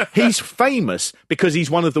again. He's famous because he's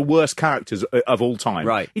one of the worst characters of all time.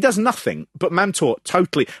 Right. He does nothing, but Mantor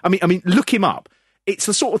totally... I mean, look him up. It's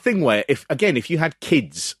the sort of thing where, if you had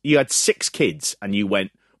kids, you had 6 kids, and you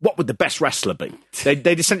went, what would the best wrestler be?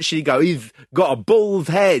 They'd essentially go, he's got a bald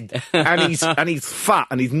head, and he's fat,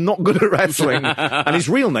 and he's not good at wrestling, and his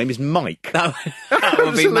real name is Mike. That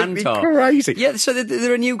would be Mantor. Crazy. Yeah, so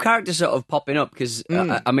there are new characters sort of popping up because,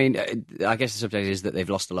 I mean, I guess the subject is that they've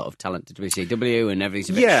lost a lot of talent to WCW and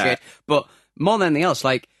everything's a bit shit. But more than anything else,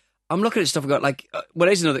 like, I'm looking at stuff and going, like, well,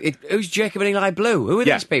 there's another. Who's Jacob and Eli Blue? Who are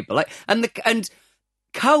these people? Like, and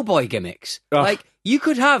cowboy gimmicks. Ugh. Like, you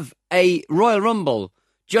could have a Royal Rumble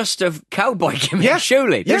just of cowboy gimmicks, Yeah.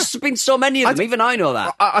 surely. There's been so many of them, even I know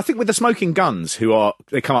that. I think with the Smoking Guns,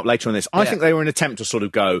 they come up later on this, I think they were an attempt to sort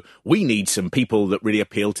of go, we need some people that really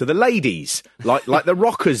appeal to the ladies, like the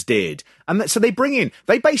Rockers did. And so they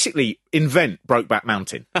basically invent Brokeback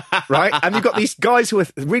Mountain, right? And you've got these guys who are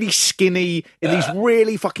really skinny in these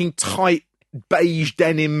really fucking tight beige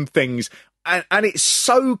denim things. And it's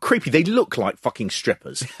so creepy. They look like fucking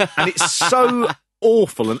strippers. And it's so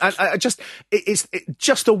awful. And it's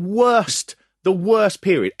just the worst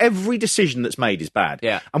period. Every decision that's made is bad.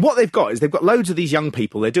 Yeah. And what they've got is they've got loads of these young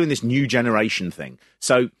people. They're doing this new generation thing.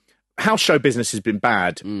 So house show business has been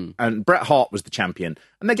bad. And Bret Hart was the champion.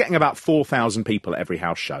 And they're getting about 4,000 people at every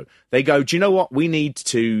house show. They go, do you know what? We need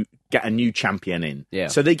to get a new champion in. Yeah.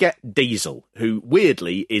 So they get Diesel, who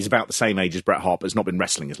weirdly is about the same age as Bret Hart, but has not been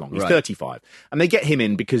wrestling as long. He's 35. And they get him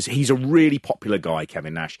in because he's a really popular guy,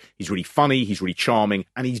 Kevin Nash. He's really funny, he's really charming,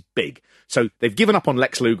 and he's big. So they've given up on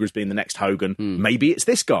Lex Luger as being the next Hogan. Maybe it's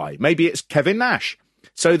this guy. Maybe it's Kevin Nash.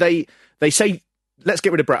 So they say, let's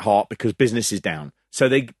get rid of Bret Hart because business is down. So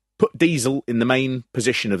they put Diesel in the main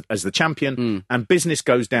position as the champion, and business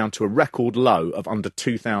goes down to a record low of under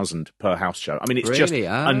 2,000 per house show. I mean, it's just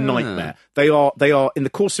a nightmare. They are in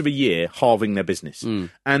the course of a year halving their business,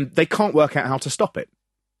 and they can't work out how to stop it.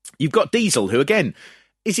 You've got Diesel, who again,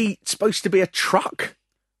 is he supposed to be a truck?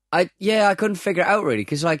 I couldn't figure it out really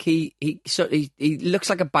because like he looks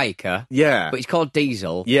like a biker, but he's called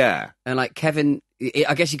Diesel, and like Kevin.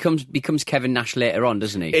 I guess he becomes Kevin Nash later on,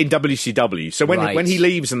 doesn't he? In WCW. So when he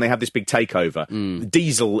leaves and they have this big takeover,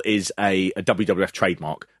 Diesel is a WWF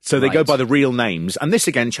trademark. So they go by the real names. And this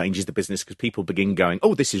again changes the business because people begin going,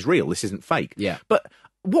 oh, this is real. This isn't fake. Yeah. But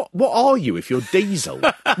what are you if you're Diesel?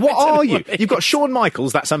 What are you? You've got Shawn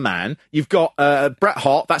Michaels, that's a man. You've got Bret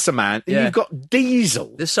Hart, that's a man. And you've got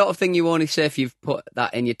Diesel. The sort of thing you only say if you've put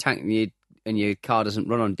that in your tank and your car doesn't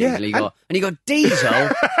run on diesel. You go Diesel?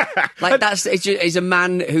 Like he's a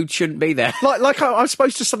man who shouldn't be there. Like I'm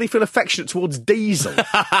supposed to suddenly feel affectionate towards Diesel.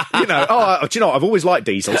 Do you know, I've always liked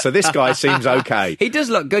Diesel, so this guy seems okay. He does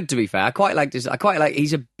look good, to be fair. I quite like this.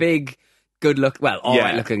 He's a big,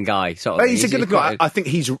 alright looking guy. Sort of. He's a good guy. I think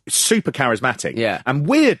he's super charismatic. Yeah. And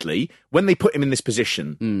weirdly, when they put him in this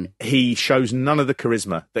position, he shows none of the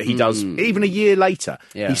charisma that he does even a year later.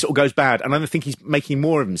 Yeah. He sort of goes bad, and I don't think he's making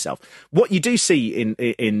more of himself. What you do see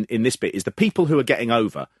in this bit is the people who are getting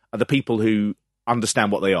over are the people who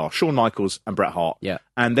understand what they are. Shawn Michaels and Bret Hart. Yeah.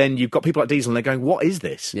 And then you've got people like Diesel and they're going, what is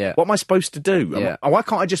this? Yeah. What am I supposed to do? Yeah. Why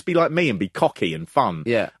can't I just be like me and be cocky and fun?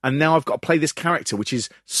 Yeah. And now I've got to play this character which is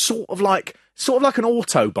sort of like an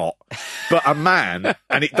Autobot, but a man,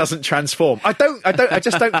 and it doesn't transform. I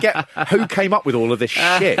just don't get who came up with all of this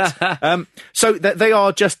shit. So they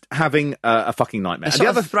are just having a fucking nightmare. They're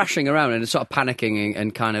sort of thrashing around and sort of panicking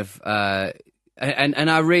and kind of... And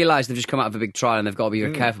I realise they've just come out of a big trial and they've got to be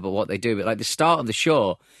very careful about what they do. But like the start of the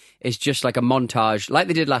show is just like a montage, like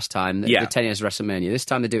they did last time, the 10 years of WrestleMania. This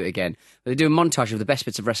time they do it again. They do a montage of the best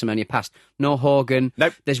bits of WrestleMania past. No Hogan.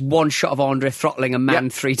 Nope. There's one shot of Andre throttling a man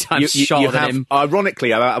 3 times shorter than him.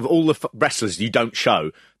 Ironically, out of all the wrestlers you don't show,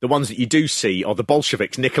 the ones that you do see are the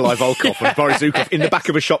Bolsheviks, Nikolai Volkov and Boris Zukov, in the back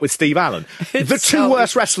of a shot with Steve Allen. The two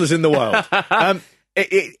worst wrestlers in the world.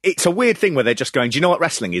 It's a weird thing where they're just going, do you know what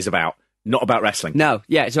wrestling is about? Not about wrestling. No,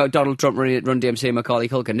 yeah, it's about Donald Trump, Run DMC, Macaulay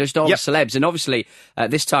Culkin. There's all the celebs, and obviously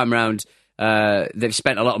this time round they've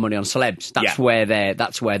spent a lot of money on celebs. That's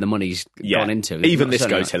where the money's gone into. Even this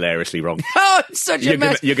goes hilariously wrong. Oh, it's such a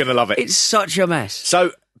mess. You're going to love it. It's such a mess.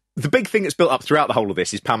 So the big thing that's built up throughout the whole of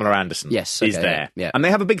this is Pamela Anderson. Yes, is okay, there. yeah. And they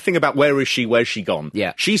have a big thing about where's she gone.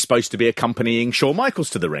 Yeah. She's supposed to be accompanying Shawn Michaels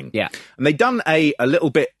to the ring. Yeah. And they'd done a little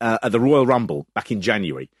bit at the Royal Rumble back in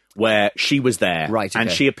January where she was there. Right, okay.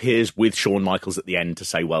 And she appears with Shawn Michaels at the end to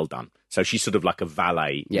say, well done. So she's sort of like a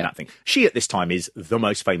valet in that thing. She, at this time, is the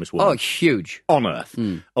most famous woman. Oh, huge. On Earth.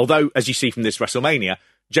 Although, as you see from this WrestleMania,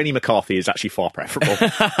 Jenny McCarthy is actually far preferable.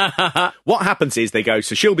 What happens is they go,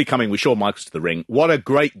 so she'll be coming with Shawn Michaels to the ring. What a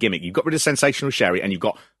great gimmick. You've got rid of Sensational Sherry and you've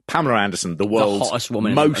got Pamela Anderson, the world's hottest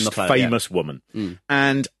woman most planet, famous woman.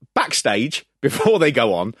 And backstage, before they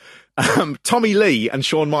go on, Tommy Lee and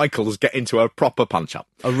Shawn Michaels get into a proper punch-up.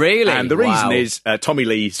 Oh, really? And the reason is Tommy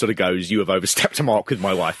Lee sort of goes, you have overstepped a mark with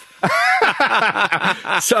my wife.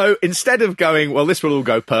 So instead of going, well, this will all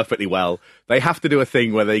go perfectly well, they have to do a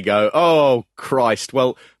thing where they go, oh, Christ,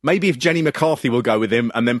 well, maybe if Jenny McCarthy will go with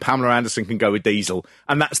him and then Pamela Anderson can go with Diesel.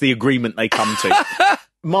 And that's the agreement they come to.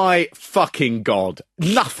 My fucking God.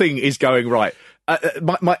 Nothing is going right.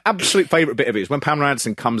 My absolute favourite bit of it is when Pamela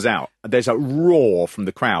Anderson comes out, there's a roar from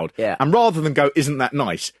the crowd. Yeah. And rather than go, isn't that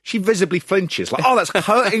nice? She visibly flinches. Like, oh, that's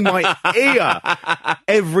hurting my ear.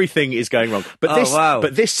 Everything is going wrong.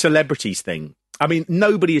 But this celebrities thing, I mean,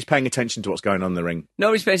 nobody is paying attention to what's going on in the ring.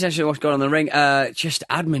 Nobody's paying attention to what's going on in the ring. Just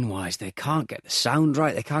admin-wise, they can't get the sound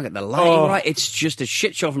right. They can't get the lighting right. It's just a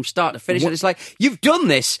shit show from start to finish. And it's like, you've done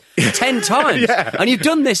this 10 times. Yeah. And you've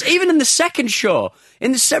done this even in the second show.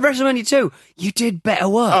 In the WrestleMania 2, you did better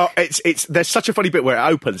work. Oh, there's such a funny bit where it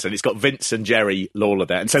opens and it's got Vince and Jerry Lawler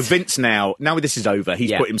there. And so Vince now this is over,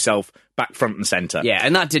 he's put himself back front and centre. Yeah,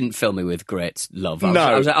 and that didn't fill me with great love. No.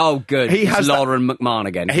 I was like, oh, good. He has Lawler and McMahon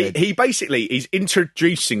again. He basically, he's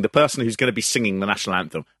introducing the person who's going to be singing the national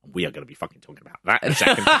anthem. We are going to be fucking talking about that in a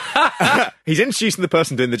second. He's introducing the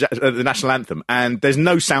person doing the national anthem, and there's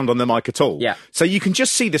no sound on the mic at all. Yeah. So you can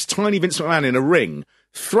just see this tiny Vince McMahon in a ring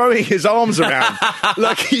throwing his arms around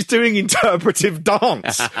like he's doing interpretive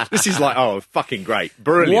dance. This is like, oh, fucking great.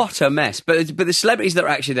 Brilliant. What a mess. But the celebrities that are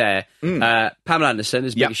actually there, Pamela Anderson,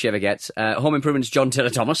 as big as she ever gets, Home Improvement's John Taylor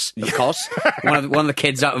Thomas, of course, one of the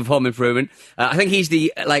kids out of Home Improvement. I think he's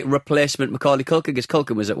the replacement Macaulay Culkin, because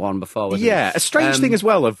Culkin was at one before, wasn't he? Yeah, a strange thing as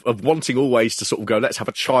well of wanting always to sort of go, let's have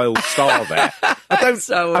a child star there.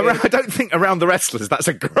 I don't think around the wrestlers that's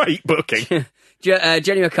a great booking.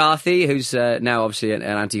 Jenny McCarthy, who's now obviously an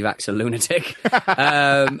anti-vaxxer lunatic.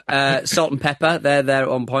 Salt and Pepper, they're there at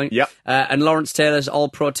one point. Yep. And Lawrence Taylor's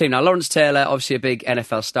all-pro team. Now, Lawrence Taylor, obviously a big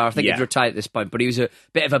NFL star. I think he's retired at this point, but he was a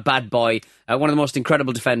bit of a bad boy. One of the most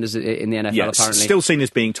incredible defenders in the NFL, apparently. Still seen as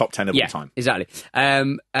being top 10 of all time. Exactly.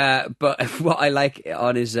 But what I like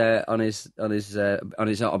on his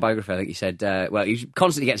autobiography, I think he said, he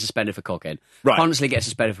constantly gets suspended for cocaine. Right. Constantly gets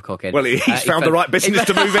suspended for cocaine. Well, he's found the right business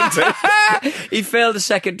to move into. He failed a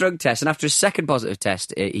second drug test, and after his second positive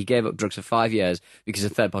test, he gave up drugs for 5 years because a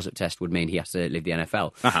third positive test would mean he has to leave the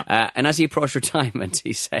NFL. And as he approached retirement,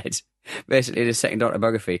 he said, basically in his second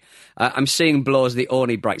autobiography, I'm seeing blow as the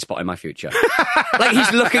only bright spot in my future. Like,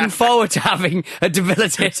 he's looking forward to having a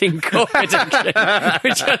debilitating coke addiction,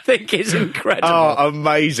 which I think is incredible. Oh,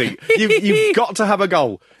 amazing. You've got to have a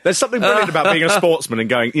goal. There's something brilliant about being a sportsman and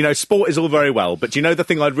going, sport is all very well, but do you know the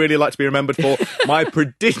thing I'd really like to be remembered for? My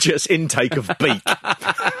prodigious intake of beak.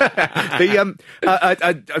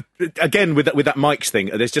 Again, with that Mike's thing,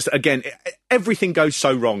 there's just, again, everything goes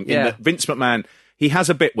so wrong in that Vince McMahon, he has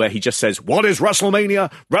a bit where he just says, what is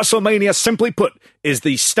WrestleMania? WrestleMania, simply put, is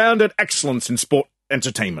the standard excellence in sport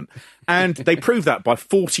entertainment. And they prove that by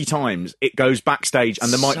 40 times it goes backstage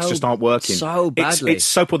and the mics just aren't working. So badly. It's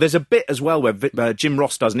so poor. There's a bit as well where Jim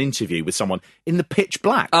Ross does an interview with someone in the pitch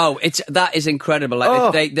black. Oh, that is incredible.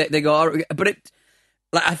 Like they go, but it...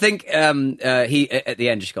 Like, I think he at the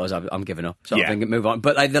end just goes, I'm giving up, sort of thing, move on.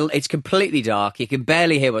 But it's completely dark. You can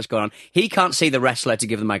barely hear what's going on. He can't see the wrestler to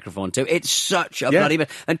give the microphone to. It's such a bloody mess.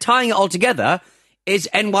 And tying it all together is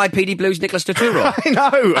NYPD Blues Nicholas Turturro. I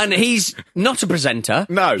know. And he's not a presenter.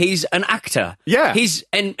 No. He's an actor. Yeah. He's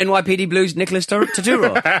NYPD Blues Nicholas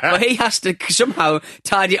Turturro. But he has to somehow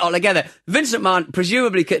tidy it all together. Vince McMahon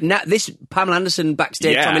presumably could... this Pamela Anderson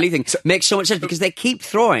backstage Tommy Lee thing makes so much sense because they keep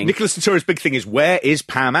throwing... Nicholas Turturro's big thing is, where is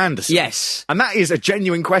Pam Anderson? Yes. And that is a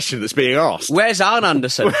genuine question that's being asked. Where's Arn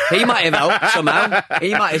Anderson? He might have helped somehow.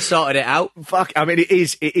 He might have sorted it out. Fuck, I mean,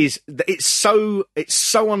 it's so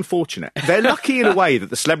unfortunate. They're lucky in a way that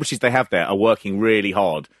the celebrities they have there are working really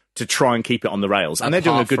hard to try and keep it on the rails, and they're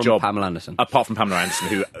doing a good job. Pamela Anderson. Apart from Pamela Anderson,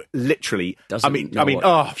 who literally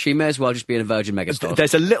she may as well just be in a Virgin Megastore.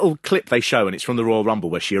 There's a little clip they show, and it's from the Royal Rumble,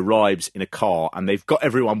 where she arrives in a car, and they've got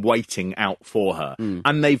everyone waiting out for her,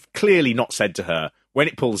 and they've clearly not said to her, when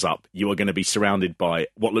it pulls up, you are going to be surrounded by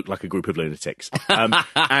what look like a group of lunatics.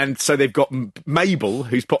 And so they've got Mabel,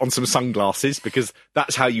 who's put on some sunglasses, because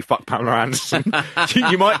that's how you fuck Pamela Anderson.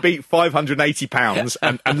 You might be 580 pounds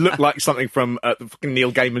and look like something from fucking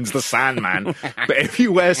Neil Gaiman's The Sandman. But if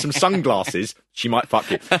you wear some sunglasses, she might fuck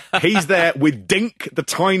you. He's there with Dink, the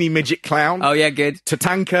tiny midget clown. Oh, yeah, good.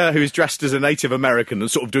 Tatanka, who's dressed as a Native American and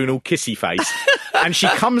sort of doing all kissy face. And she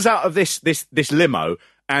comes out of this limo,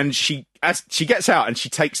 and as she gets out and she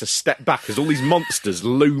takes a step back as all these monsters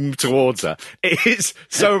loom towards her. It is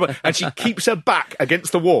so... And she keeps her back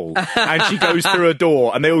against the wall, and she goes through a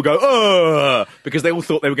door, and they all go, "Ugh," because they all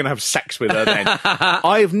thought they were going to have sex with her then.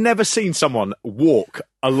 I have never seen someone walk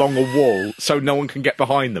along a wall so no one can get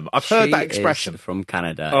behind them. I've heard that expression. Is from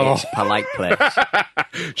Canada. It's a polite place.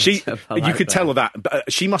 You could tell her that.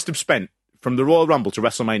 She must have spent, from the Royal Rumble to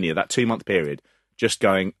WrestleMania, that 2-month period, just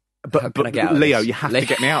going... But Leo, you have to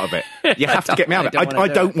get me out of it. You have to get me out of it. I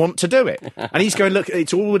don't want to do it. And he's going, "Look,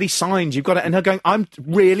 it's already signed. You've got it." And her going, "I'm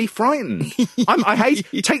really frightened. I hate.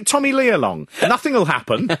 Take Tommy Lee along. Nothing will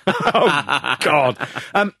happen." Oh God.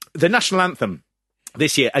 The national anthem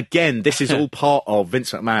this year, again, this is all part of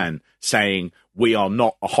Vince McMahon saying we are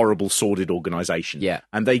not a horrible, sordid organisation. Yeah.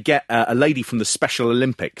 And they get a lady from the Special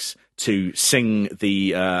Olympics to sing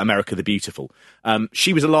the America the Beautiful.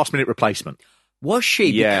 She was a last-minute replacement. Was she?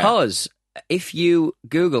 Yeah. Because if you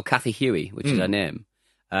Google Kathy Huey, which is her name,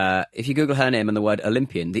 if you Google her name and the word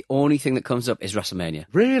Olympian, the only thing that comes up is WrestleMania.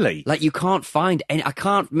 Really? Like, you can't find any...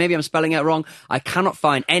 maybe I'm spelling it wrong. I cannot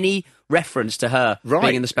find any reference to her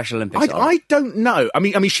being in the Special Olympics. I don't know. I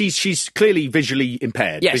mean, she's clearly visually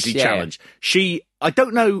impaired, visually challenged. Yeah. I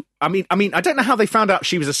don't know. I mean, I don't know how they found out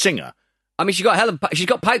she was a singer. I mean, she's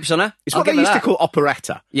got pipes on her. It's what they used to call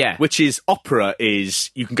operetta. Yeah. Which is, opera is,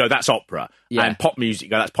 you can go, that's opera. Yeah. And pop music, you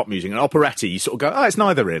go, that's pop music. And operetta, you sort of go, oh, it's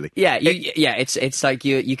neither really. Yeah, it's like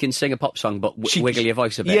you can sing a pop song, but wiggle your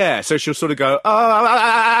voice a bit. Yeah, so she'll sort of go, and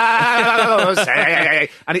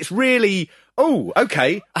it's really... Oh,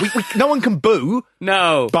 okay. No one can boo.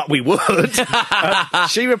 No. But we would.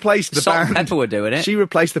 She replaced the band... Salt-N-Pepa were doing it. She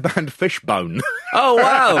replaced the band Fishbone. Oh,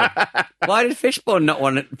 wow. Why did Fishbone not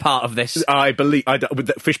want part of this? I believe...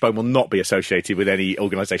 Fishbone will not be associated with any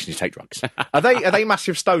organisation who take drugs. Are they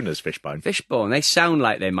massive stoners, Fishbone? Fishbone. They sound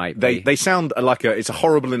like they might be. They sound like it's a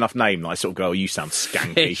horrible enough name that I sort of go, oh, you sound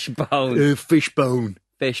skanky. Fishbone. Fishbone.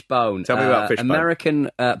 Fishbone. Tell me about Fishbone.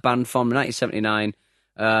 American band formed in 1979.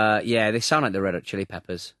 They sound like the Red Hot Chili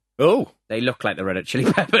Peppers. Oh. They look like the Red Hot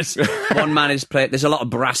Chili Peppers. One man is playing... There's a lot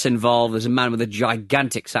of brass involved. There's a man with a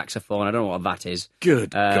gigantic saxophone. I don't know what that is.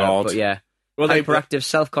 Good God. But yeah. Well, hyperactive,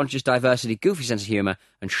 self-conscious diversity, goofy sense of humour,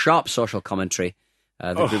 and sharp social commentary.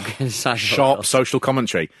 Sharp social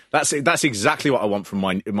commentary. That's exactly what I want from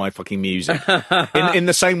my fucking music. In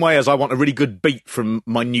the same way as I want a really good beat from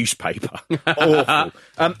my newspaper. Awful.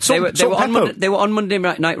 They were on Monday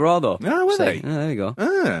Night Raw, though. Oh, were they? Oh, there you go.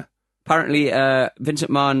 Ah. Apparently, Vince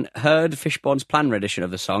McMahon heard Fishbone's plan rendition of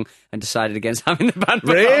the song and decided against having the band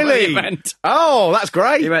perform at the event. Oh, that's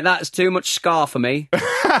great. He went, "That's too much ska for me.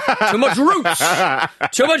 Too much roots.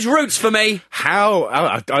 Too much roots for me."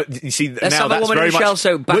 How? You see, Let's now have a that's woman very in a much... shell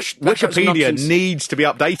suit. Wikipedia needs to be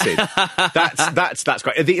updated. That's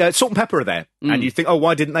great. The Salt and Pepper are there, and you think, oh,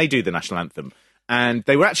 why didn't they do the national anthem? And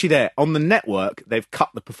they were actually there. On the network, they've cut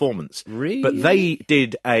the performance. Really? But they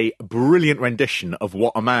did a brilliant rendition of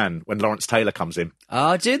What a Man when Lawrence Taylor comes in.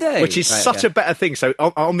 Oh, do they? Which is such a better thing. So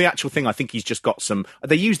on the actual thing, I think he's just got some...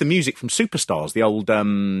 They use the music from Superstars, the old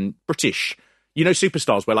British... You know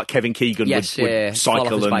Superstars, where like Kevin Keegan would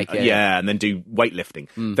cycle and bike, and then do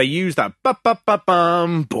weightlifting. They use that boom,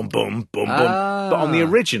 boom, boom, boom. But on the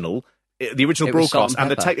original broadcast,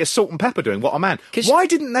 and the tape is Salt and Pepper doing What a Man. Why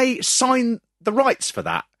didn't they sign the rights for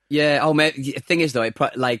that? Yeah. Oh, mate, the thing is though,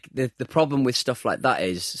 the problem with stuff like that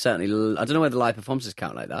is certainly I don't know whether live performances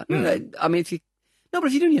count like that. I mean, but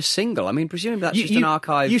if you're doing your single, I mean, presumably that's just an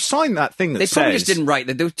archive. You signed that thing that they probably just didn't write.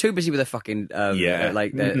 They were too busy with their fucking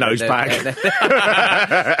nose bag.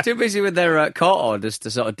 Too busy with their court orders to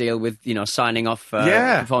sort of deal with signing off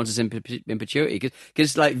performances in perpetuity.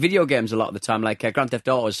 Because like video games, a lot of the time, like Grand Theft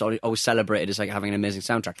Auto is always celebrated as like having an amazing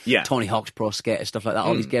soundtrack. Yeah, Tony Hawk's Pro Skater, stuff like that.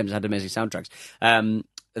 All these games had amazing soundtracks.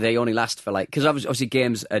 They only last for because obviously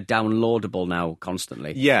games are downloadable now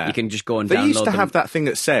constantly. Yeah, you can just go and download them. They used to have that thing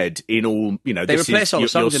that said in all they replace all the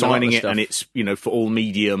songs you're signing it, and it's for all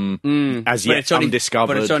medium as yet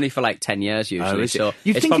undiscovered. But it's only for like 10 years usually. So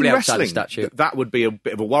you it's think probably in outside wrestling the statute. that would be a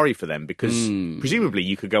bit of a worry for them because presumably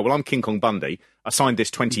you could go, well, I'm King Kong Bundy. I signed this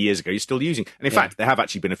 20 years ago. You're still using, and in fact, there have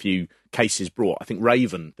actually been a few cases brought. I think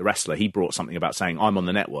Raven, the wrestler, he brought something about saying I'm on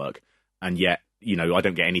the network, and yet I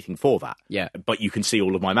don't get anything for that. Yeah. But you can see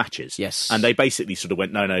all of my matches. Yes. And they basically sort of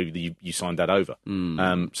went, no, you signed that over.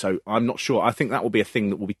 So I'm not sure. I think that will be a thing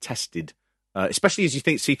that will be tested, especially as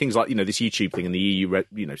you see things like, this YouTube thing and the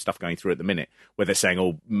EU, stuff going through at the minute, where they're saying,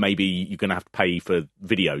 oh, maybe you're going to have to pay for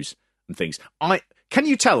videos and things. Can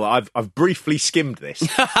you tell I've briefly skimmed this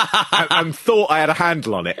and thought I had a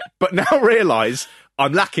handle on it, but now realise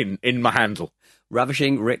I'm lacking in my handle.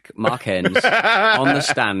 Ravishing Rick Markens on the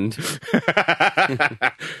stand.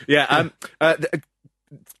 Yeah, a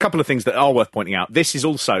couple of things that are worth pointing out. This is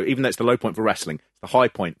also, even though it's the low point for wrestling, it's the high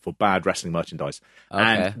point for bad wrestling merchandise. Okay.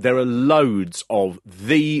 And there are loads of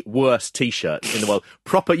the worst T-shirts in the world.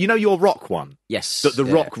 Proper, your Rock one? Yes. That the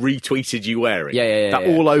Rock retweeted you wearing. Yeah. That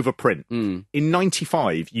all over print. In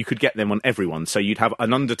 95, you could get them on everyone. So you'd have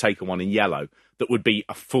an Undertaker one in yellow that would be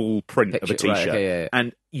a full print of a T-shirt. Right, okay, yeah.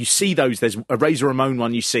 And you see those, there's a Razor Ramon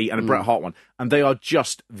one you see and a Bret Hart one, and they are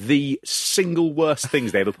just the single worst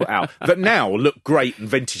things they ever put out that now look great and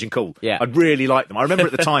vintage and cool. Yeah. I'd really like them. I remember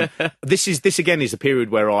at the time, this again is the period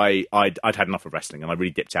where I'd had enough of wrestling and I really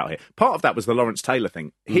dipped out here. Part of that was the Lawrence Taylor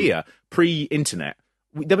thing. Here, pre-internet,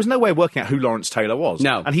 there was no way of working out who Lawrence Taylor was.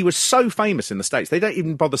 No. And he was so famous in the States, they don't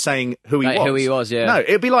even bother saying who he was. Who he was, yeah. No,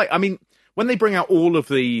 it'd be like, when they bring out all of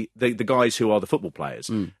the guys who are the football players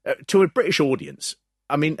to a British audience,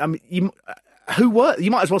 who were?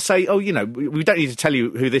 You might as well say, we don't need to tell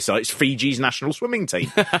you who this is. It's Fiji's national swimming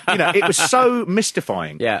team. It was so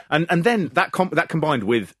mystifying. Yeah. And then that combined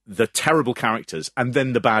with the terrible characters and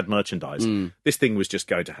then the bad merchandise, this thing was just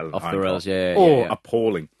going to hell. Off the rails, yeah.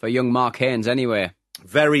 Appalling. For young Mark Haynes, anyway.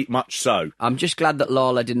 Very much so. I'm just glad that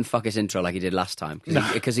Lawler didn't fuck his intro like he did last time,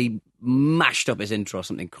 because he mashed up his intro or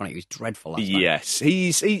something chronic. He was dreadful last time. Yes,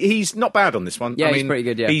 he's not bad on this one. Yeah, he's pretty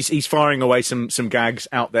good, yeah. He's firing away some gags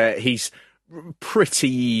out there. He's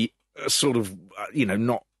pretty sort of,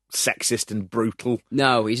 not sexist and brutal.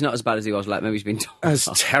 No, he's not as bad as he was. Maybe he's been told. As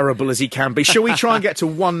terrible as he can be. Shall we try and get to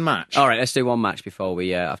one match? All right, let's do one match before we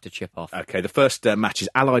have to chip off. Okay, the first match is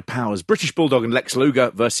Allied Powers, British Bulldog and Lex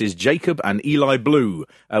Luger versus Jacob and Eli Blue,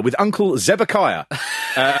 with Uncle Zebekiah.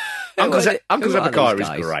 Uncle Zebekiah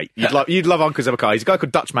is great. You'd love Uncle Zebekiah. He's a guy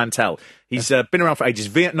called Dutch Mantel. He's been around for ages.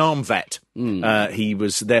 Vietnam vet. He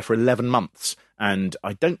was there for 11 months, and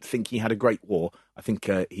I don't think he had a great war. I think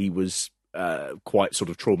he was quite sort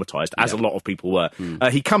of traumatised, as a lot of people were.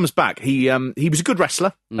 He comes back. He was a good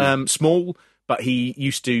wrestler, small, but he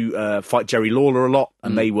used to fight Jerry Lawler a lot,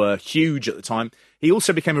 and they were huge at the time. He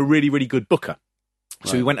also became a really, really good booker.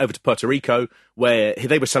 So he went over to Puerto Rico, where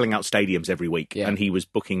they were selling out stadiums every week, and he was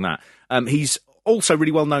booking that. He's also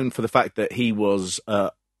really well known for the fact that he was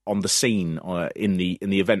on the scene in the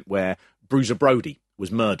event where Bruiser Brody was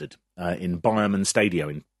murdered in Bayerman Stadium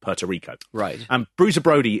in Puerto Rico. Right. And Bruiser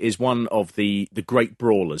Brody is one of the great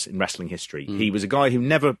brawlers in wrestling history. He was a guy who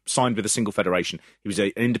never signed with a single federation. He was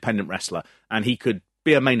an independent wrestler, and he could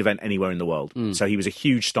be a main event anywhere in the world. So he was a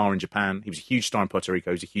huge star in Japan. He was a huge star in Puerto Rico.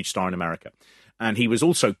 He was a huge star in America. And he was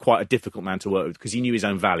also quite a difficult man to work with because he knew his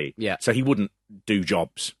own value. Yeah. So he wouldn't do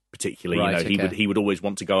jobs particularly. Right, he would always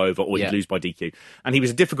want to go over, or he'd lose by DQ. And he was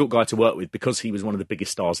a difficult guy to work with because he was one of the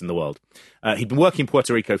biggest stars in the world. He'd been working in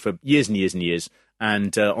Puerto Rico for years and years and years.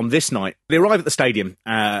 And on this night, they arrive at the stadium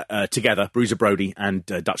together, Bruiser Brody and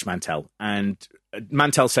Dutch Mantel. And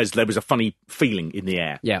Mantel says there was a funny feeling in the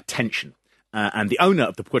air, tension. And the owner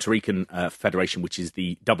of the Puerto Rican Federation, which is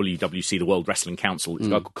the WWC, the World Wrestling Council, is a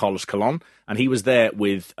guy called Carlos Colon. And he was there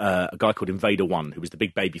with a guy called Invader One, who was the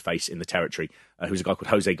big babyface in the territory, who was a guy called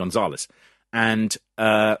Jose Gonzalez. And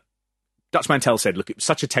Dutch Mantel said, look, it was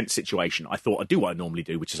such a tense situation. I thought I'd do what I normally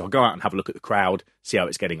do, which is I'll go out and have a look at the crowd, see how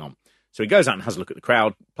it's getting on. So he goes out and has a look at the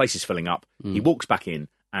crowd, place is filling up. He walks back in,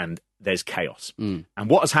 and there's chaos. And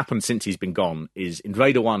what has happened since he's been gone is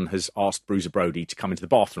Invader One has asked Bruiser Brody to come into the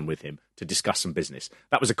bathroom with him to discuss some business.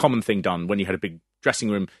 That was a common thing done when you had a big dressing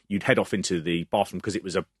room. You'd head off into the bathroom because it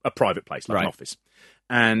was a private place, like an office.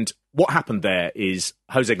 And what happened there is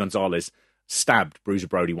Jose Gonzalez stabbed Bruiser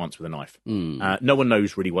Brody once with a knife. No one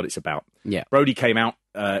knows really what it's about. Yeah. Brody came out.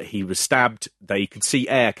 He was stabbed. They could see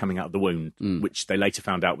air coming out of the wound, which they later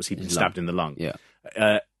found out was he'd been stabbed in the lung.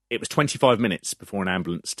 Yeah. It was 25 minutes before an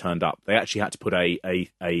ambulance turned up. They actually had to put a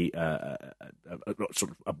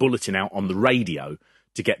sort of a bulletin out on the radio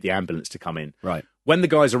to get the ambulance to come in. Right. When the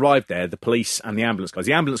guys arrived there, the police and the ambulance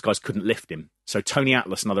guys couldn't lift him. So Tony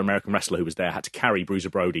Atlas, another American wrestler who was there, had to carry Bruiser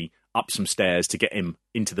Brody up some stairs to get him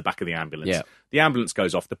into the back of the ambulance. Yeah. The ambulance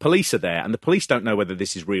goes off. The police are there, and the police don't know whether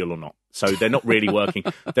this is real or not. So they're not really working.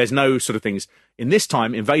 There's no sort of things. In this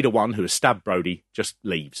time, Invader One, who has stabbed Brody, just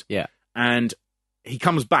leaves. Yeah. And he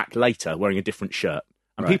comes back later wearing a different shirt.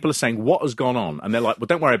 And people are saying, what has gone on? And they're like, well,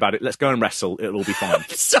 don't worry about it. Let's go and wrestle. It'll all be fine.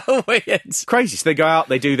 So weird. Crazy. So they go out,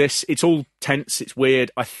 they do this. It's all tense. It's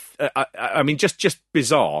weird. I mean, just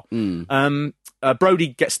bizarre. Brody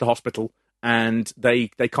gets to the hospital and they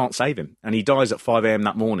can't save him. And he dies at 5 a.m.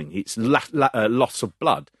 that morning. It's loss of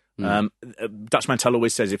blood. Dutch Mantell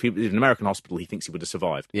always says if he was in an American hospital, he thinks he would have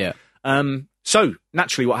survived. Yeah. So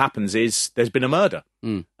naturally what happens is there's been a murder.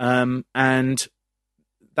 And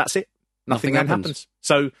that's it. Nothing then happens.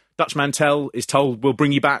 So Dutch Mantell is told, we'll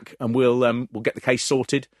bring you back and we'll get the case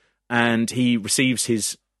sorted. And he receives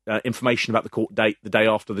his information about the court date the day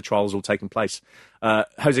after the trial's all taken place.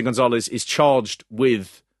 Jose Gonzalez is charged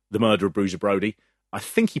with the murder of Bruiser Brody. I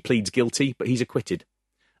think he pleads guilty, but he's acquitted.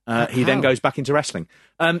 He then goes back into wrestling.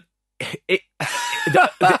 The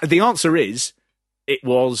answer is it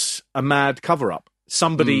was a mad cover-up.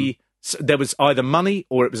 There was either money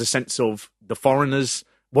or it was a sense of the foreigners,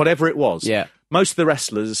 whatever it was. Yeah. Most of the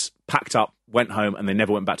wrestlers packed up, went home, and they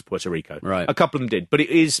never went back to Puerto Rico. Right. A couple of them did. But it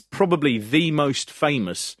is probably the most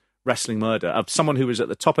famous wrestling murder of someone who was at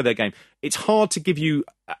the top of their game. It's hard to give you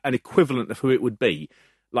an equivalent of who it would be,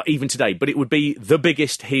 like even today, but it would be the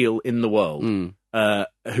biggest heel in the world,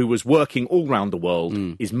 who was working all around the world,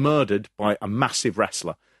 is murdered by a massive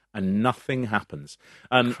wrestler, and nothing happens.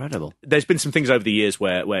 Incredible. There's been some things over the years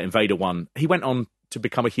where Invader won. He went on to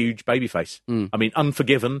become a huge babyface. I mean,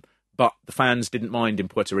 Unforgiven, but the fans didn't mind in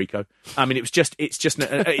Puerto Rico. I mean,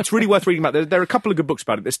 it's really worth reading about. There are a couple of good books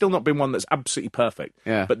about it. There's still not been one that's absolutely perfect.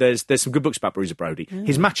 Yeah. But there's some good books about Bruiser Brody.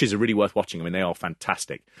 His matches are really worth watching. I mean, they are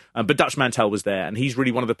fantastic. But Dutch Mantell was there, and he's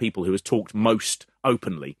really one of the people who has talked most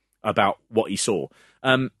openly about what he saw.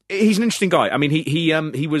 He's an interesting guy. I mean,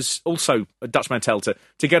 he was also Dutch Mantell to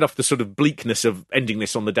get off the sort of bleakness of ending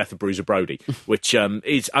this on the death of Bruiser Brody, which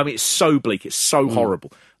is, I mean, it's so bleak, it's so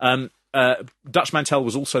horrible. Dutch Mantell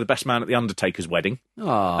was also the best man at the Undertaker's wedding.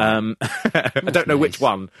 I don't know which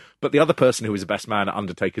one, but the other person who was the best man at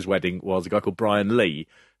Undertaker's wedding was a guy called Brian Lee,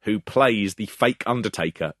 who plays the fake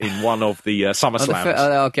Undertaker in one of the SummerSlams.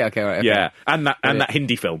 Okay, right. Okay. Yeah, and that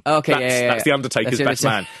Hindi film. Okay, that's the Undertaker's best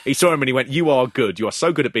man. He saw him and he went, "You are good. You are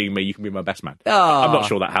so good at being me. You can be my best man." I'm not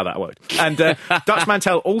sure how that worked. And Dutch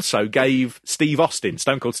Mantell also gave Steve Austin,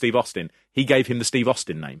 Stone Cold Steve Austin, he gave him the Steve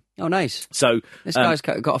Austin name. Oh, nice. So this guy's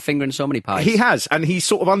got a finger in so many pies. He has, and he's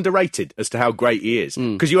sort of underrated as to how great he is,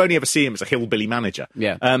 because you only ever see him as a hillbilly manager.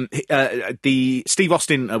 Yeah. The Steve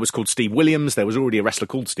Austin was called Steve Williams. There was already a wrestler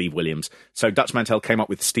called Steve Williams. So Dutch Mantell came up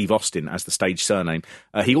with Steve Austin as the stage surname.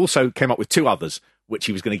 He also came up with two others, which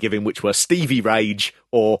he was going to give him, which were Stevie Rage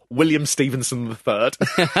or William Stevenson III,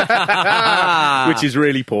 which is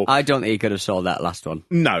really poor. I don't think he could have sold that last one.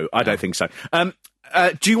 No, I don't think so.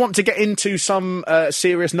 Do you want to get into some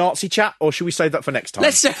serious Nazi chat, or should we save that for next time?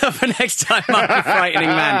 Let's save that for next time, Mark, frightening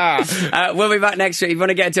man. We'll be back next week. If you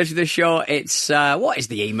want to get in touch with the show, it's what is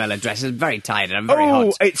the email address? I'm very tired and I'm very hot.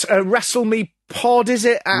 Oh, it's WrestleMePod, is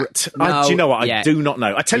it? No, do you know what? yeah. I do not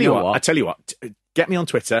know. I tell you what. Get me on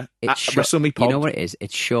Twitter at WrestleMePod. You know what it is?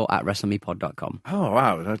 It's show at WrestleMePod.com. Oh,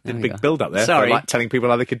 wow. I did a big build up there. Sorry. Like telling people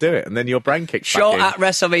how they could do it, and then your brain kicks show back in. at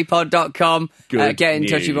WrestleMePod.com. Good get in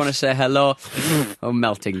touch if you news. want to say hello. I'm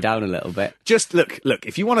melting down a little bit. Just look,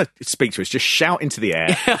 if you want to speak to us, just shout into the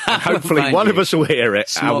air. And hopefully one of us will hear it.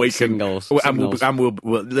 Smoke and we can, signals. And we'll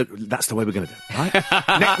look, that's the way we're going to do it.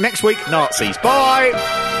 Right? Next week, Nazis.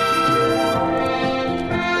 Bye!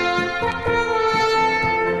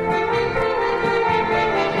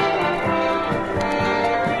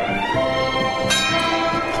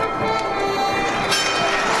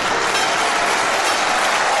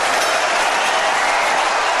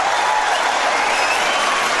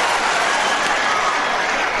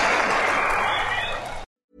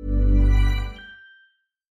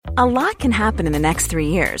 A lot can happen in the next 3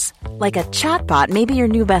 years. Like a chatbot may be your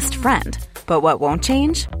new best friend. But what won't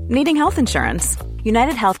change? Needing health insurance.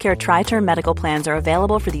 United Healthcare Tri-Term Medical Plans are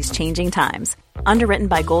available for these changing times. Underwritten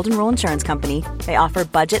by Golden Rule Insurance Company, they offer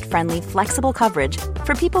budget-friendly, flexible coverage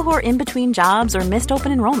for people who are in between jobs or missed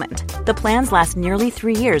open enrollment. The plans last nearly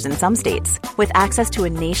 3 years in some states, with access to a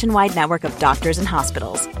nationwide network of doctors and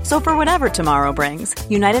hospitals. So for whatever tomorrow brings,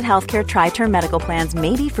 United Healthcare Tri-Term Medical Plans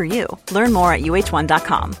may be for you. Learn more at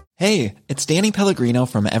uh1.com. Hey, it's Danny Pellegrino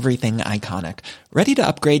from Everything Iconic. Ready to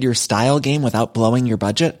upgrade your style game without blowing your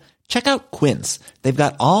budget? Check out Quince. They've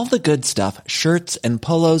got all the good stuff, shirts and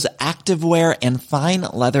polos, activewear, and fine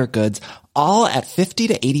leather goods, all at 50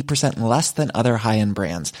 to 80% less than other high-end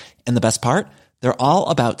brands. And the best part? They're all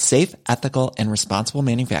about safe, ethical, and responsible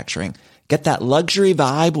manufacturing. Get that luxury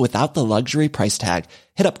vibe without the luxury price tag.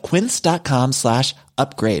 Hit up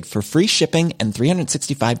quince.com/upgrade for free shipping and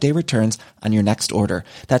 365-day returns on your next order.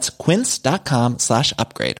 That's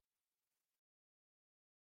quince.com/upgrade.